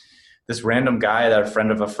this random guy that a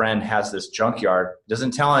friend of a friend has this junkyard,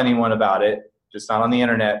 doesn't tell anyone about it. It's not on the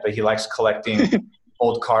internet, but he likes collecting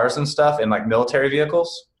old cars and stuff and like military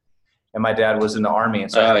vehicles. And my dad was in the Army.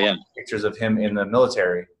 And so I have pictures of him in the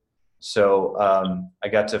military. So I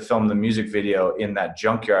got to film the music video in that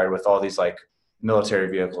junkyard with all these like military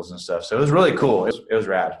vehicles and stuff. So it was really cool. It was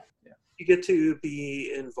rad. Yeah. You get to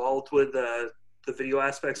be involved with the video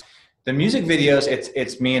aspects. The music videos,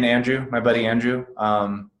 it's me and Andrew, my buddy Andrew.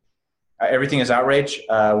 Everything is Outrage.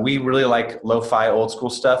 We really like lo-fi old school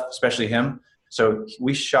stuff, especially him. So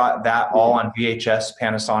we shot that all on VHS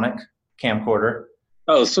Panasonic camcorder.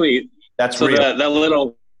 Oh, sweet. That's so real. that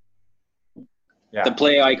little the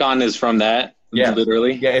play icon is from that. Yeah,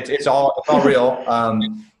 literally. Yeah, it's all real.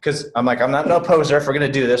 Because I'm like, I'm not no poser. If we're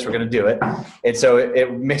gonna do this, we're gonna do it. And so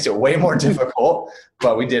it makes it way more difficult,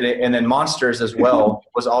 but we did it. And then Monsters as well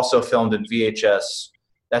was also filmed in VHS.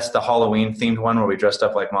 That's the Halloween themed one where we dressed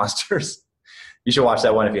up like monsters. You should watch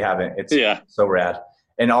that one if you haven't. It's so rad.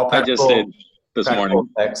 And all practical, I just did this morning.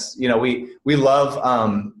 Effects. You know, we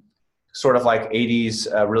love sort of like 80s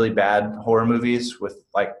really bad horror movies with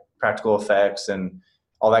like practical effects and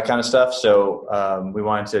all that kind of stuff. So we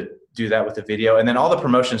wanted to do that with the video. And then all the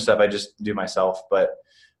promotion stuff I just do myself. But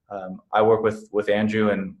I work with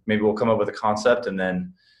Andrew, and maybe we'll come up with a concept and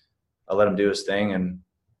then I'll let him do his thing. And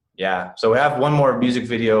yeah, so we have one more music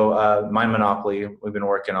video, Mind Monopoly, we've been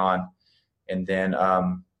working on. And then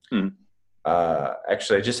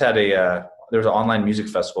actually I just had there was an online music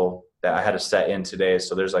festival that I had a set in today.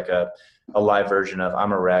 So there's like a live version of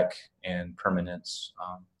I'm a Wreck and Permanence.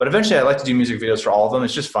 But eventually I'd like to do music videos for all of them.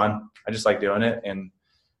 It's just fun. I just like doing it. And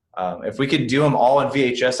if we could do them all in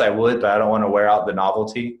VHS, I would, but I don't want to wear out the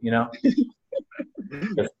novelty, you know?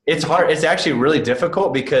 It's hard. It's actually really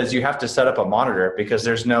difficult because you have to set up a monitor because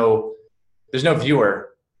there's no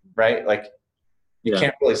viewer, right? Like you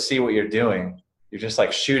can't really see what you're doing. You're just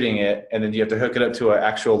like shooting it, and then you have to hook it up to an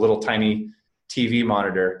actual little tiny TV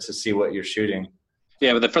monitor to see what you're shooting.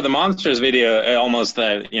 Yeah, but for the Monsters video, almost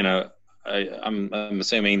that, you know, I'm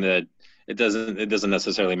assuming that it doesn't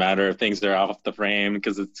necessarily matter if things are off the frame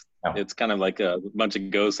because it's kind of like a bunch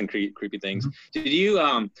of ghosts and creepy things. Mm-hmm. Did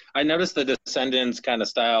you I noticed the Descendants kind of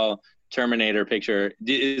style Terminator picture.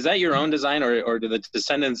 Is that your own design, or do the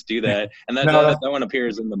Descendants do that? And that one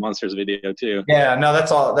appears in the Monsters video too. Yeah, no,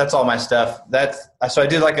 that's all my stuff. So I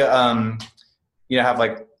did like a have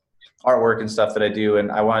like artwork and stuff that I do,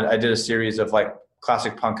 and I did a series of like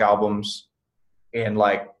classic punk albums and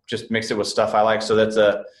like just mix it with stuff I like. So that's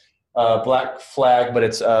a black flag, but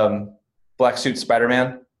it's black suit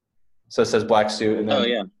Spider-Man. So it says black suit. And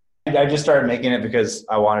then I just started making it because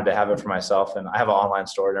I wanted to have it for myself, and I have an online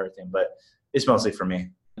store and everything, but it's mostly for me.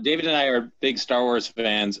 David and I are big Star Wars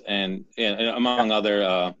fans, and among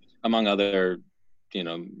other you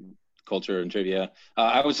know, culture and trivia.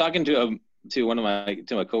 I was talking to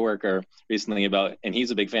my coworker recently about, and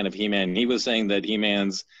he's a big fan of He-Man. He was saying that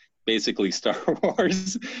He-Man's basically Star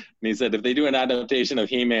Wars, and he said if they do an adaptation of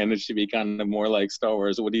He-Man, it should be kind of more like Star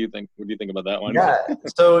Wars. What do you think? What do you think about that one? Yeah.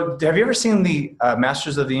 So have you ever seen the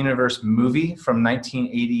Masters of the Universe movie from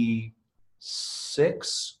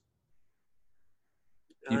 1986?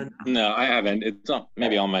 No, I haven't. It's not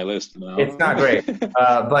maybe on my list now. It's not great,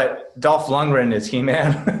 but Dolph Lundgren is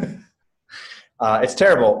He-Man. It's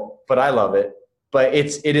terrible, but I love it. But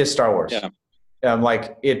it is Star Wars. Yeah.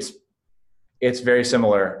 Like it's very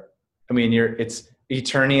similar. I mean, it's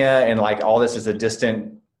Eternia, and like all this is a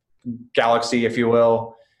distant galaxy, if you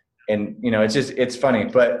will. And, you know, it's funny,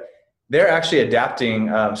 but they're actually adapting.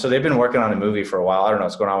 So they've been working on a movie for a while. I don't know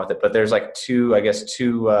what's going on with it, but there's like two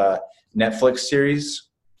Netflix series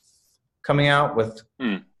coming out with,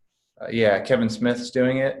 Kevin Smith's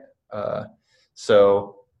doing it.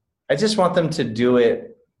 So I just want them to do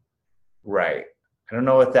it right. I don't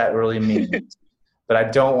know what that really means, but I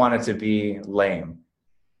don't want it to be lame.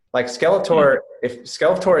 Like Skeletor,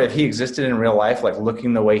 if he existed in real life, like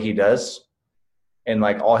looking the way he does, and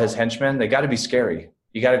like all his henchmen, they got to be scary.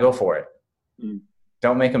 You got to go for it.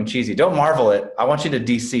 Don't make them cheesy. Don't Marvel it. I want you to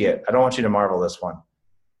DC it. I don't want you to Marvel this one.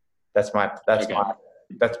 That's my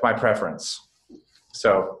preference.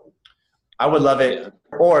 So I would love it,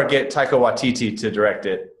 or get Taika Waititi to direct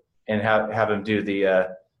it and have him do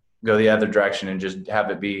go the other direction and just have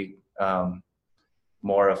it be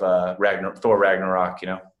more of a Thor Ragnarok, you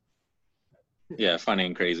know? Yeah, funny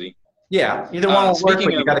and crazy. Yeah, either one will work,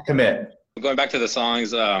 but you got to commit. Going back to the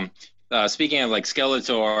songs, speaking of like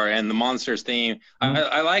Skeletor and the Monsters theme,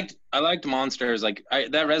 I liked Monsters. Like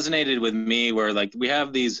that resonated with me, where like we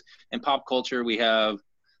have these in pop culture, we have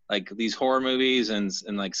like these horror movies and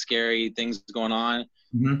like scary things going on,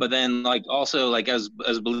 but then like also like as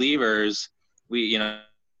believers, we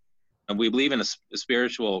we believe in a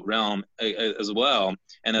spiritual realm as well,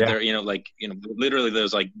 and that there, literally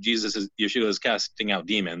there's like Yeshua is casting out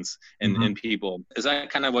demons in people. Is that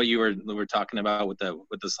kind of what you were talking about with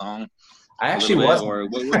the song? I actually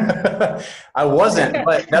wasn't. I wasn't,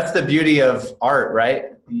 but that's the beauty of art, right?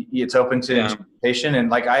 It's open to interpretation. And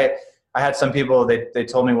like I had some people, they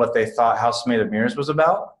told me what they thought House Made of Mirrors was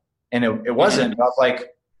about, and it wasn't. I was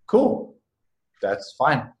like, cool, that's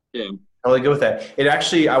fine. Yeah, totally good with that. It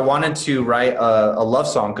actually, I wanted to write a love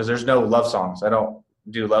song, because there's no love songs. I don't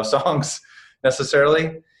do love songs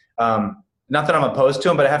necessarily. Not that I'm opposed to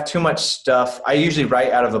them, but I have too much stuff. I usually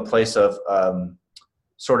write out of a place of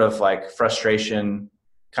sort of like frustration,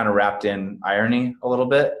 kind of wrapped in irony a little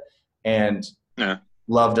bit. And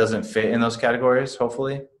love doesn't fit in those categories,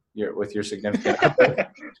 hopefully, with your significant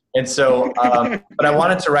other. And so, but I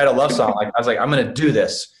wanted to write a love song. Like I was like, I'm going to do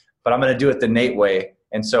this, but I'm going to do it the Nate way.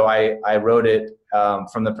 And so I wrote it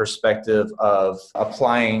from the perspective of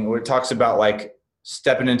applying, where it talks about like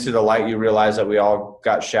stepping into the light, you realize that we all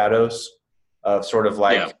got shadows of sort of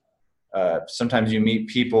like, sometimes you meet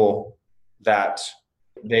people that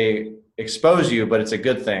they expose you, but it's a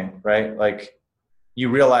good thing, right? Like you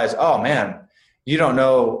realize, oh man, you don't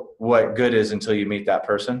know what good is until you meet that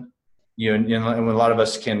person. And a lot of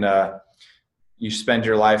us can, you spend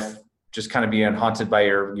your life just kind of being haunted by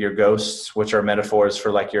your ghosts, which are metaphors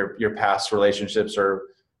for like your past relationships or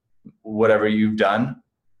whatever you've done.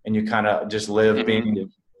 And you kind of just live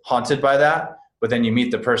being haunted by that. But then you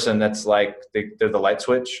meet the person that's like, they're the light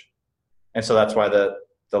switch. And so that's why the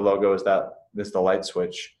logo is the light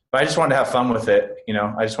switch. But I just wanted to have fun with it.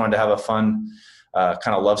 I just wanted to have a fun kind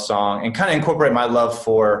of love song and kind of incorporate my love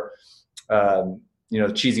for,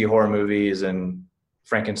 cheesy horror movies and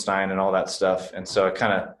Frankenstein and all that stuff. And so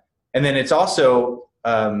and then it's also,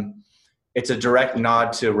 it's a direct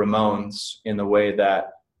nod to Ramones in the way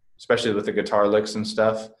that, especially with the guitar licks and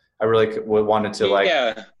stuff, I really wanted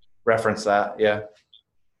to reference that. Yeah.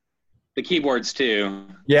 The keyboards too.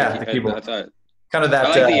 Yeah. The keyboard. I thought kind of that.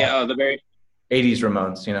 I like the very 80s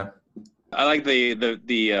Ramones, I like the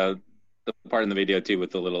part in the video too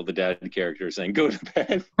with the dad character saying "Go to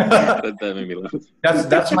bed." that made me laugh.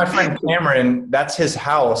 That's my friend Cameron. That's his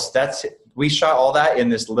house. We shot all that in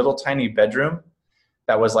this little tiny bedroom.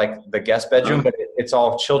 That was like the guest bedroom, but it's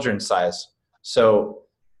all children's size. So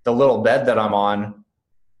the little bed that I'm on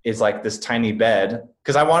is like this tiny bed,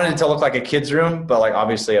 because I wanted it to look like a kid's room, but like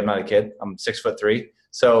obviously I'm not a kid. I'm 6'3".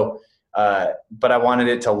 So. But I wanted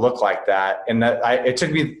it to look like that. And it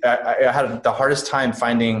took me, I had the hardest time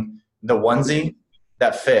finding the onesie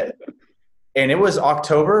that fit. And it was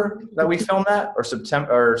October that we filmed that,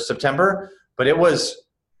 or September, but it was,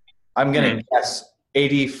 I'm going to guess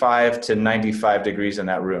 85 to 95 degrees in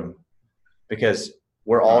that room, because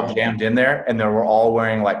we're all jammed in there and then we're all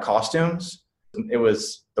wearing like costumes. It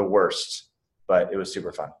was the worst, but it was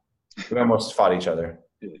super fun. We almost fought each other.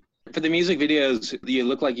 For the music videos, you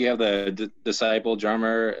look like you have the Disciple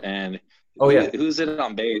drummer, and who's it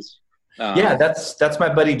on bass? That's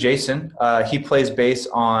my buddy Jason. He plays bass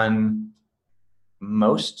on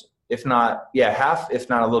most, if not half, if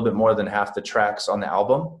not a little bit more than half the tracks on the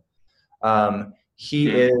album. He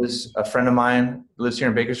is a friend of mine, lives here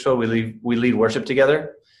in Bakersfield. We lead worship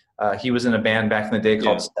together. He was in a band back in the day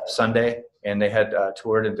called Step Sunday, and they had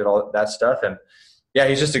toured and did all that stuff. And yeah,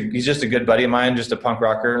 he's just a good buddy of mine, just a punk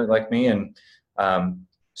rocker like me. And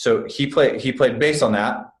so he played bass on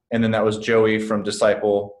that, and then that was Joey from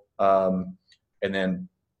Disciple, and then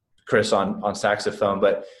Chris on saxophone.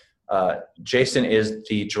 But Jason is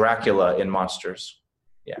the Dracula in Monsters,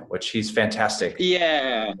 which he's fantastic.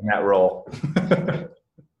 Yeah, in that role.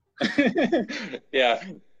 Yeah.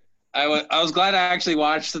 I was glad I actually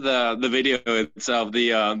watched the video itself.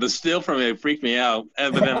 The still from it freaked me out,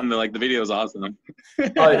 but then the video is awesome.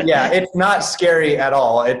 It's not scary at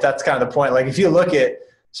all. That's kind of the point. Like if you look at,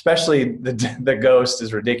 especially the ghost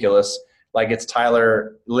is ridiculous. Like it's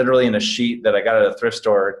Tyler literally in a sheet that I got at a thrift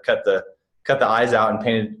store, cut the eyes out and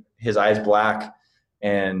painted his eyes black,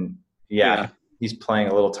 and he's playing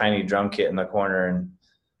a little tiny drum kit in the corner, and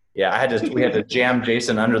we had to jam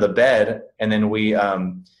Jason under the bed, and then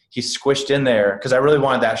he's squished in there because I really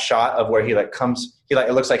wanted that shot of where he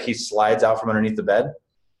it looks like he slides out from underneath the bed.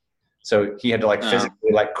 So he had to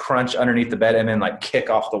physically crunch underneath the bed and then kick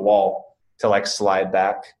off the wall to slide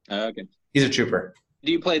back. Okay. He's a trooper.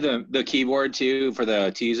 Do you play the keyboard too for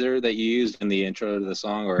the teaser that you used in the intro to the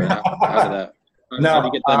song, or how did that? How did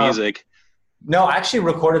you get the music? No, I actually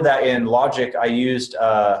recorded that in Logic. I used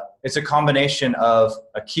it's a combination of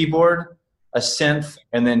a keyboard, a synth,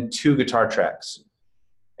 and then 2 guitar tracks.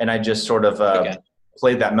 And I just sort of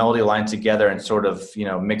played that melody line together and sort of,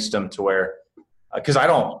 mixed them to where, because I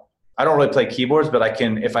don't really play keyboards, but I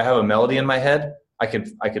can, if I have a melody in my head, I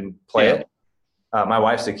can play it. My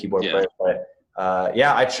wife's a keyboard player, but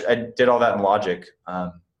I did all that in Logic.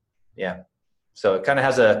 So it kind of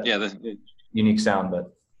has a unique sound,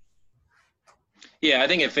 but. Yeah, I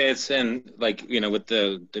think it fits in, like, with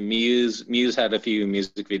the Muse had a few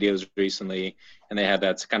music videos recently, and they had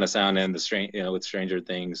that kind of sound in with Stranger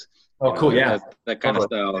Things. Oh, cool, yeah. That kind of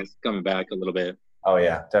style is coming back a little bit. Oh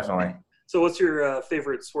yeah, definitely. So what's your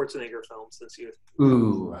favorite Schwarzenegger film since you?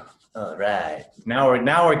 Ooh, all right. Now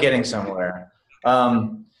we're getting somewhere.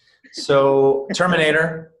 So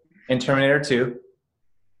Terminator and Terminator 2.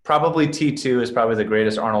 Probably T2 is probably the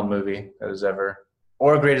greatest Arnold movie that has ever,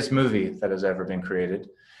 or greatest movie that has ever been created.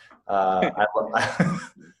 I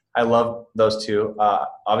love those two.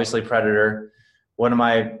 Obviously Predator. One of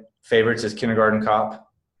my favorites is Kindergarten Cop.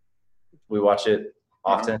 We watch it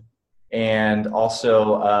often. And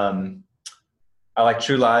also I like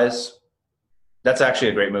True Lies. That's actually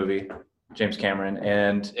a great movie, James Cameron.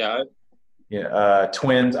 And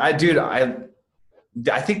Twins. I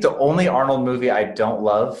think the only Arnold movie I don't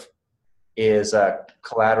love is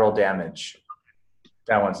Collateral Damage.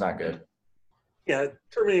 That one's not good. Yeah,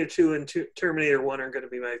 Terminator 2 and Terminator 1 are going to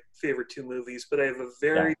be my favorite two movies, but I have a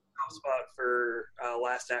very soft spot for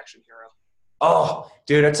Last Action Hero. Oh,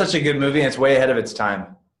 dude, it's such a good movie, and it's way ahead of its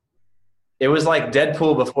time. It was like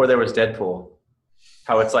Deadpool before there was Deadpool.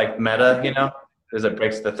 How it's like meta, There's it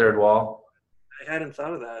breaks the third wall. I hadn't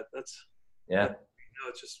thought of that. That's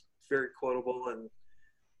it's just very quotable, and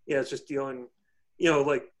it's just dealing,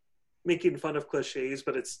 like making fun of cliches,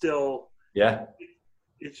 but it's still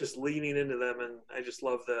it's just leaning into them, and I just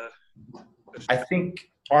love the. I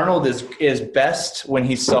think Arnold is best when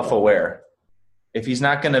he's self-aware. If he's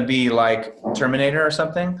not going to be like Terminator or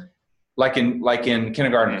something, like in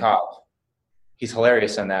Kindergarten Cop, he's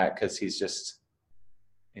hilarious in that because he's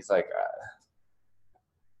like,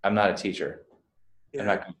 I'm not a teacher. I'm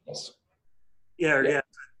not good at this.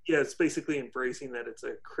 It's basically embracing that it's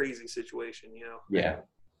a crazy situation, Yeah,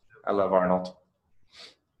 I love Arnold.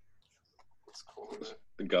 That's cool.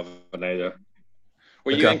 The Governor.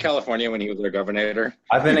 Were you in California when he was their governor?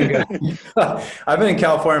 I've been in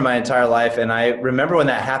California my entire life, and I remember when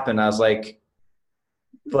that happened. I was like,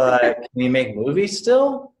 "But can he make movies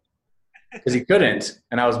still?" Because he couldn't,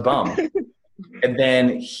 and I was bummed. And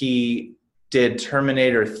then he did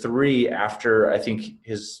Terminator 3 after I think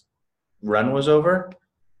his run was over,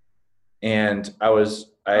 and I was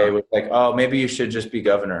like, "Oh, maybe you should just be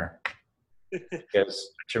governor."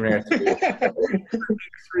 Because Terminator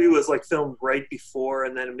 3 was like filmed right before,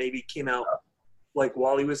 and then it maybe came out like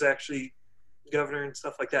while he was actually governor and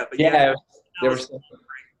stuff like that. But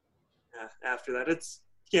after that,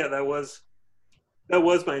 that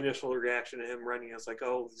was my initial reaction to him running. I was like,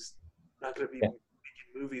 oh, he's not going to be making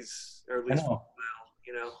movies, or at least for a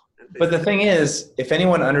while, But the thing is, if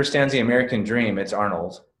anyone understands the American dream, it's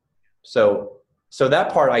Arnold. So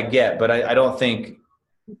that part I get, but I don't think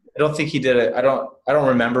he did it. I don't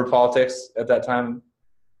remember politics at that time.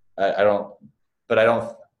 What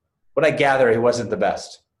I gather, he wasn't the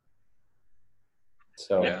best.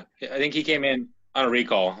 So I think he came in on a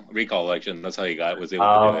recall election. That's how he was able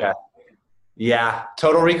to do it. Yeah,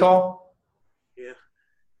 Total Recall. Yeah.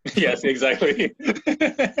 Yes, exactly.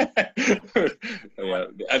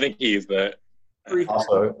 I think he's the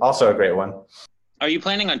also a great one. Are you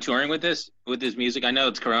planning on touring with this music? I know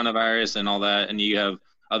it's coronavirus and all that, and you have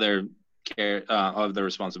other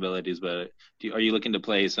responsibilities, but are you looking to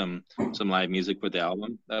play some live music with the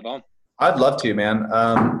album at all? I'd love to,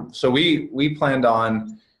 man. So we planned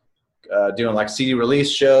on doing like CD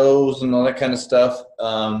release shows and all that kind of stuff.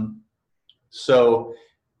 So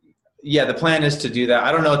yeah, the plan is to do that.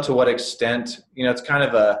 I don't know to what extent. It's kind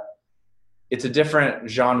of it's a different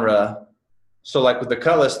genre. So like with the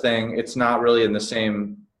Kutless thing, it's not really in the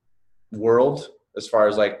same world as far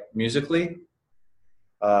as like musically.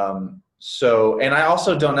 And I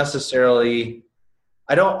also don't necessarily,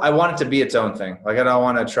 I want it to be its own thing. Like, I don't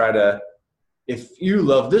want to try to, if you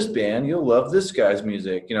love this band, you'll love this guy's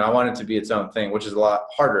music. I want it to be its own thing, which is a lot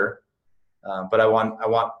harder. But I want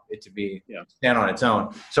it to be stand on its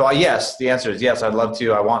own. So yes, the answer is yes. I'd love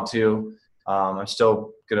to. I want to. I'm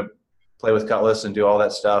still going to play with Kutless and do all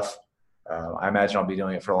that stuff. I imagine I'll be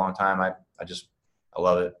doing it for a long time. I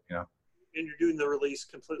love it. And you're doing the release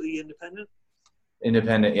completely independent?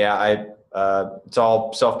 Independent, yeah. It's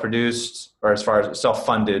all self-produced, or as far as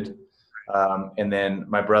self-funded, and then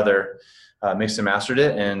my brother mixed and mastered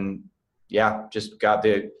it, and just got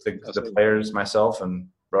the players myself and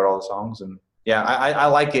wrote all the songs, and Yeah, I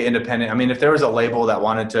like it independent. I mean, if there was a label that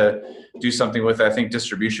wanted to do something with it, I think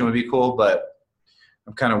distribution would be cool, but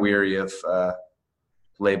I'm kind of weary of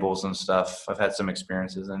labels and stuff. I've had some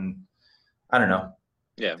experiences, and I don't know.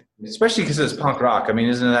 Yeah. Especially because it's punk rock. I mean,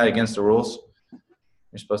 isn't that against the rules?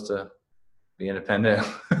 You're supposed to be independent.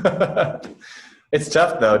 It's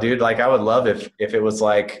tough though, dude. Like I would love if it was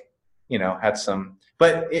like, had some,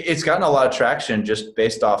 but it's gotten a lot of traction just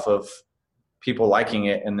based off of people liking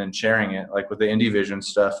it and then sharing it. Like with the Indie Vision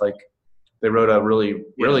stuff, like they wrote a really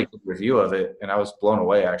good review of it, and I was blown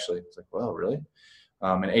away actually. It's like, well, really?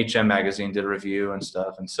 And HM Magazine did a review and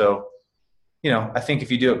stuff. And so, I think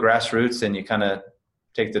if you do it grassroots and you kind of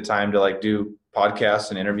take the time to like do podcasts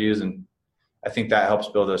and interviews, and I think that helps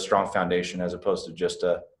build a strong foundation as opposed to just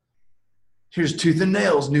here's Tooth and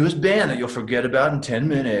Nail's newest band that you'll forget about in 10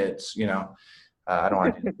 minutes. I don't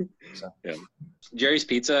want to do that. So. Yeah. Jerry's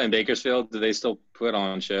Pizza in Bakersfield, do they still put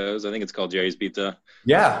on shows? I think it's called Jerry's Pizza.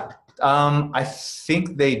 Yeah. I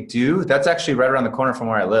think they do. That's actually right around the corner from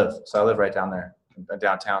where I live. So I live right down there,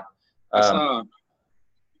 downtown. I've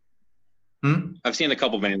seen a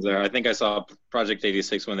couple bands there. I think I saw Project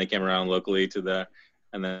 86 when they came around locally to the,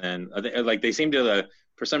 and then like they seem to,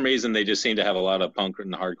 for some reason, they just seem to have a lot of punk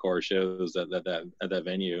and hardcore shows at that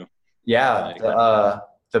venue. Yeah,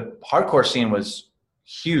 the hardcore scene was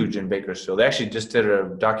huge in Bakersfield. They actually just did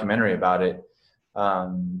a documentary about it,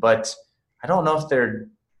 but I don't know if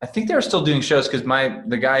I think they're still doing shows because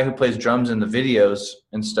the guy who plays drums in the videos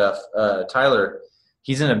and stuff, Tyler,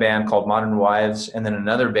 he's in a band called Modern Wives, and then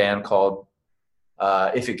another band called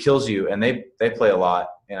If It Kills You, and they play a lot.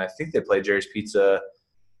 And I think they play Jerry's Pizza,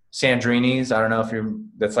 Sandrini's. I don't know if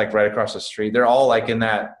that's like right across the street. They're all like in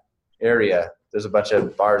that area. There's a bunch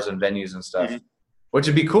of bars and venues and stuff, which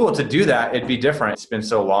would be cool to do that. It'd be different. It's been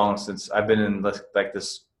so long since I've been in like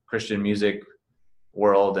this Christian music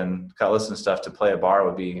world and Kutless and stuff. To play a bar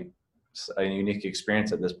would be a unique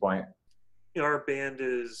experience at this point. Our band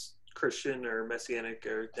is Christian or Messianic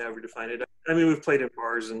or however you define it. I mean, we've played in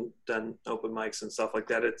bars and done open mics and stuff like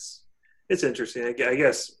that. It's interesting. I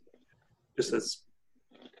guess just it's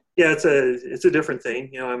a different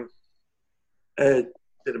thing. It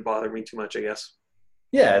didn't bother me too much, I guess.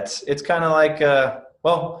 Yeah, it's kind of like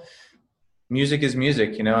music is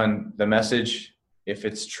music, and the message, if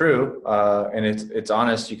it's true and it's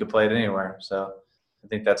honest, you can play it anywhere. So I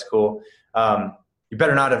think that's cool. You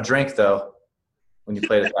better not have drank though when you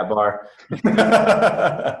played at that bar.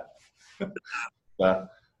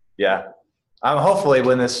 Yeah. Hopefully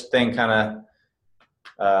when this thing kind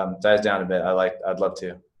of dies down a bit, I'd love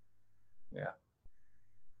to. Yeah.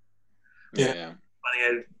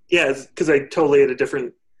 Funny, because I totally had a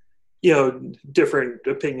different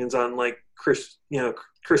opinions on like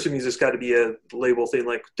Christian music's got to be a label thing,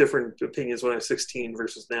 like different opinions when I was 16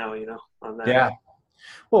 versus now, on that. Yeah.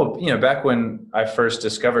 Well, back when I first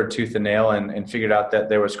discovered Tooth and Nail and figured out that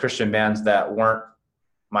there was Christian bands that weren't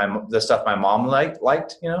the stuff my mom liked, I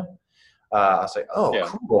was like, oh, yeah.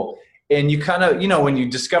 Cool. And you kind of, when you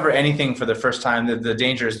discover anything for the first time, the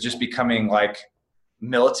danger is just becoming like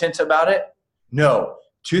militant about it. No,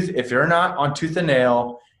 if you're not on Tooth and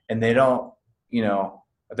Nail and they don't,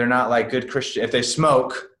 they're not like good Christian. If they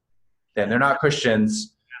smoke, then they're not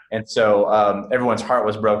Christians. And so everyone's heart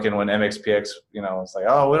was broken when MXPX, it's like,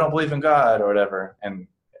 oh, we don't believe in God or whatever. And,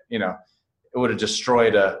 it would have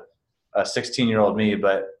destroyed a 16-year-old me.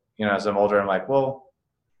 But, as I'm older, I'm like, well,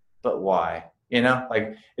 but why?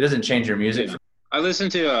 Like it doesn't change your music. Yeah. I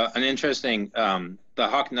listened to an interesting, the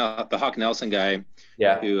Hawk Nelson guy,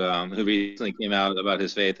 who recently came out about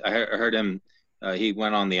his faith. I heard him. He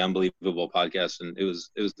went on the Unbelievable podcast, and it was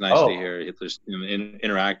nice to hear him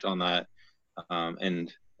interact on that.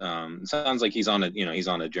 And it sounds like he's on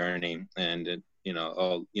a journey, and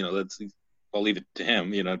I'll leave it to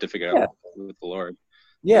him, to figure out with the Lord.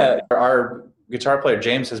 Yeah, our guitar player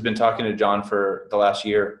James has been talking to John for the last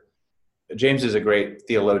year. James is a great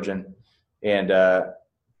theologian, and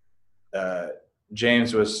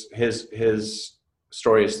James was his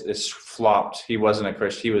story is flopped. He wasn't a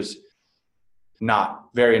Christian. He was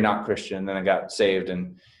not Christian. Then I got saved,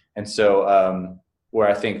 and so where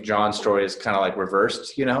I think John's story is kind of like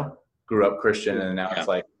reversed. Grew up Christian, and now it's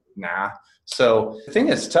like nah. So the thing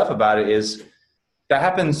that's tough about it is that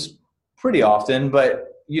happens pretty often, but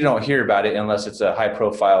you don't hear about it unless it's a high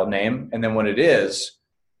profile name. And then when it is,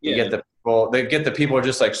 you get the people are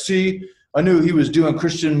just like, see, I knew he was doing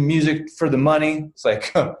Christian music for the money. It's like,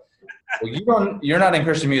 well, you're not in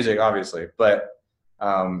Christian music, obviously, but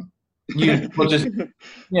you will just,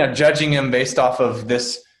 judging him based off of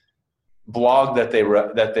this blog that they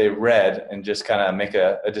read and just kind of make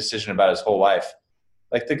a decision about his whole life.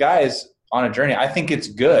 Like the guy is on a journey. I think it's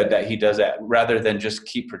good that he does that rather than just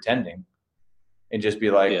keep pretending and just be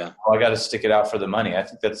like, oh, I got to stick it out for the money. I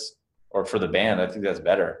think that's, or for the band, I think that's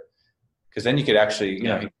better. Because then you could actually, you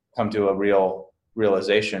know, come to a real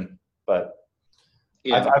realization. But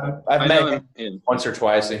I've met him once or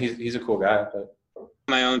twice, and he's a cool guy. But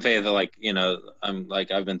my own faith, like, you know,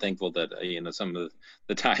 I've been thankful that, you know, some of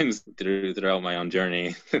the times throughout my own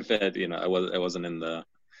journey that, you know,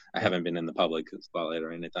 I haven't been in the public spotlight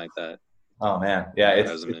or anything like that. Oh man, yeah,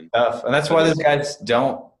 it's tough, and that's why those guys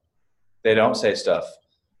don't say stuff.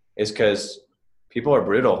 Is because people are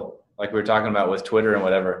brutal, like we were talking about with Twitter and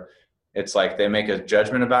whatever. It's like they make a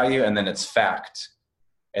judgment about you, and then it's fact,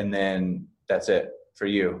 and then that's it for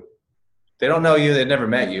you. They don't know you; they've never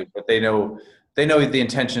met you, but they know the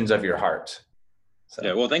intentions of your heart. So.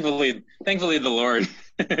 Yeah, well, thankfully, the Lord,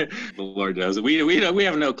 the Lord does. We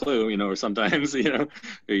have no clue, you know. Or sometimes, you know,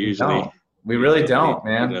 we really don't,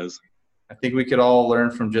 man. I think we could all learn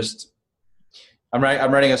from just. I'm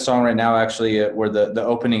writing a song right now, actually, where the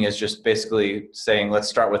opening is just basically saying, "Let's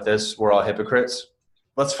start with this. We're all hypocrites.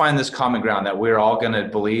 Let's find this common ground that we're all going to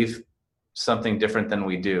believe something different than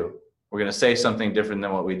we do. We're going to say something different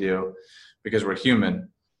than what we do, because we're human.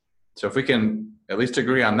 So if we can at least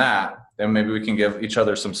agree on that, then maybe we can give each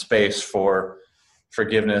other some space for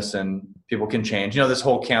forgiveness, and people can change. You know, this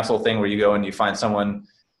whole cancel thing where you go and you find something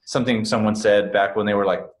someone said back when they were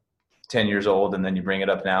like 10 years old, and then you bring it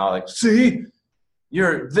up now, like, see,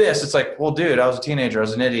 you're this. It's like, well, dude, I was a teenager. I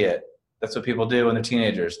was an idiot. That's what people do when they're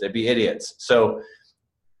teenagers. They be idiots. So,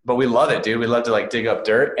 but we love it, dude. We love to like dig up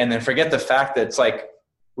dirt and then forget the fact that it's like,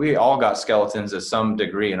 we all got skeletons to some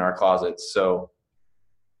degree in our closets. So,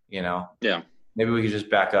 you know, maybe we could just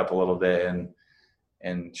back up a little bit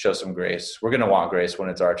and show some grace. We're going to want grace when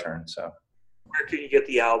it's our turn. So where can you get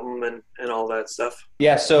the album and all that stuff?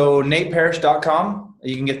 Yeah, so nateparrish.com.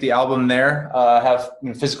 You can get the album there. Have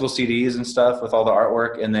physical CDs and stuff with all the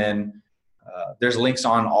artwork. And then there's links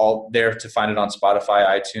on all there to find it on Spotify,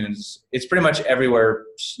 iTunes. It's pretty much everywhere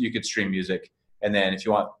you could stream music. And then if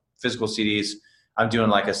you want physical CDs, I'm doing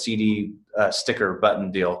like a CD sticker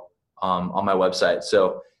button deal on my website.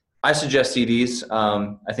 So I suggest CDs.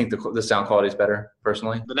 I think the sound quality is better,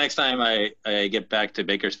 personally. The next time I get back to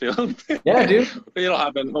Bakersfield. Yeah, dude. It'll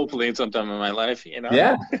happen hopefully sometime in my life, you know?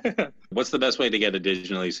 Yeah. What's the best way to get it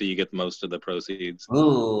digitally so you get most of the proceeds?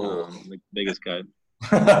 Ooh. The biggest cut.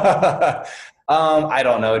 I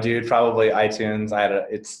don't know, dude. Probably iTunes. I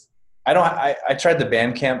tried the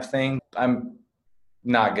Bandcamp thing. I'm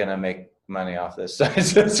not going to make money off this. So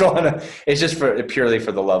it's just purely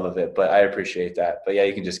for the love of it, but I appreciate that. But yeah,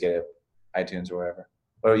 you can just get it iTunes or wherever,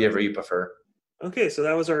 whatever you prefer. Okay, so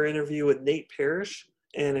that was our interview with Nate Parrish,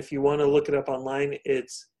 and if you want to look it up online,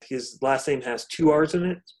 it's his last name has 2 R's in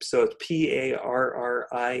it, so it's Parrish,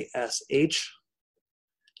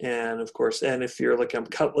 and of course, and if you're looking up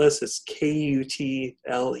Kutless, it's Kutless.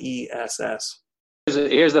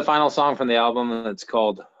 Here's the final song from the album. It's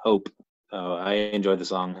called Hope. I enjoyed the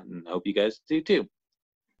song and hope you guys do too.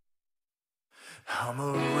 I'm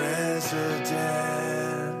a resident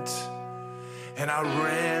and I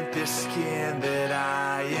rent this skin that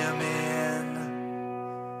I am in,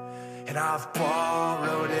 and I've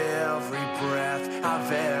borrowed every breath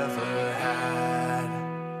I've ever had,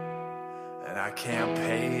 and I can't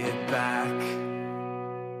pay it back.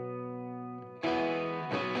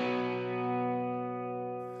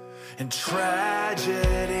 And tragedy,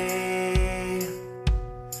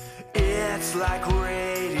 it's like radiology.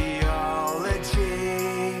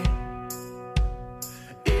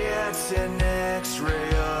 It's an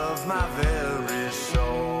X-ray of my very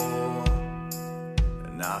soul,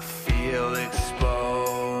 and I feel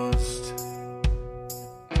exposed.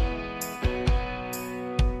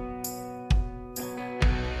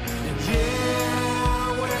 And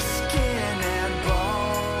yeah, we're skin and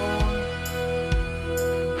bone.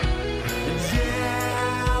 And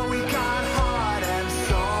yeah, we got heart and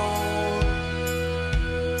soul.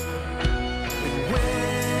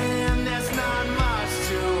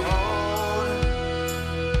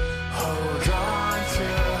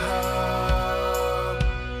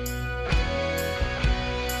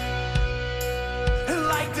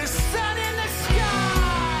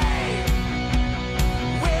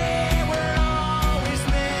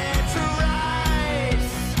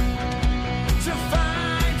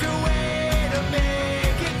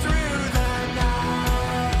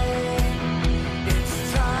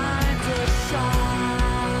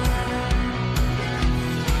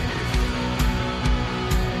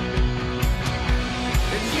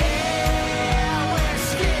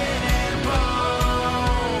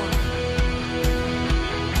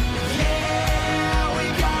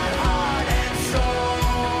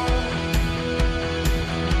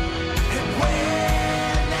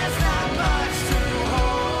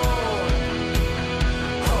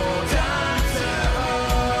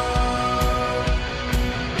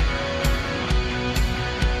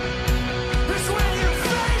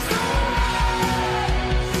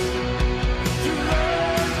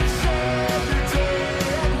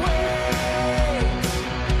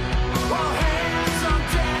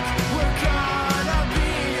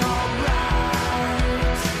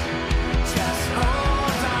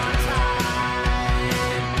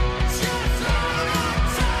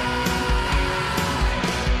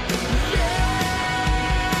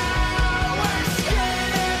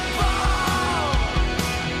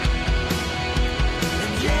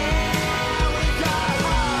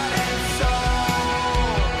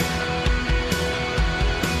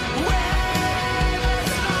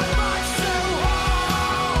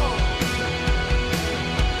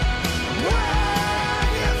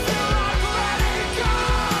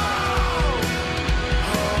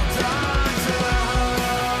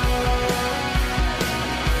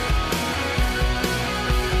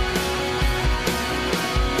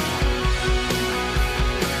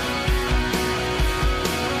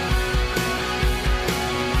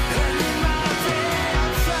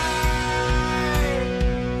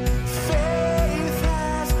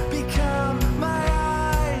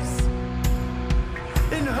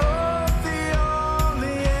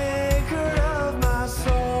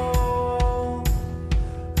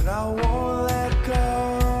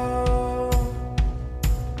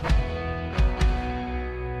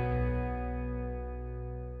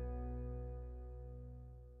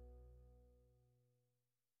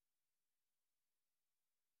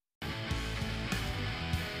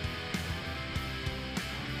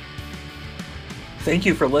 Thank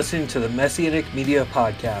you for listening to the Messianic Media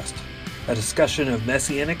Podcast, a discussion of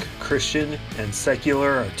Messianic, Christian, and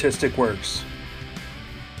secular artistic works.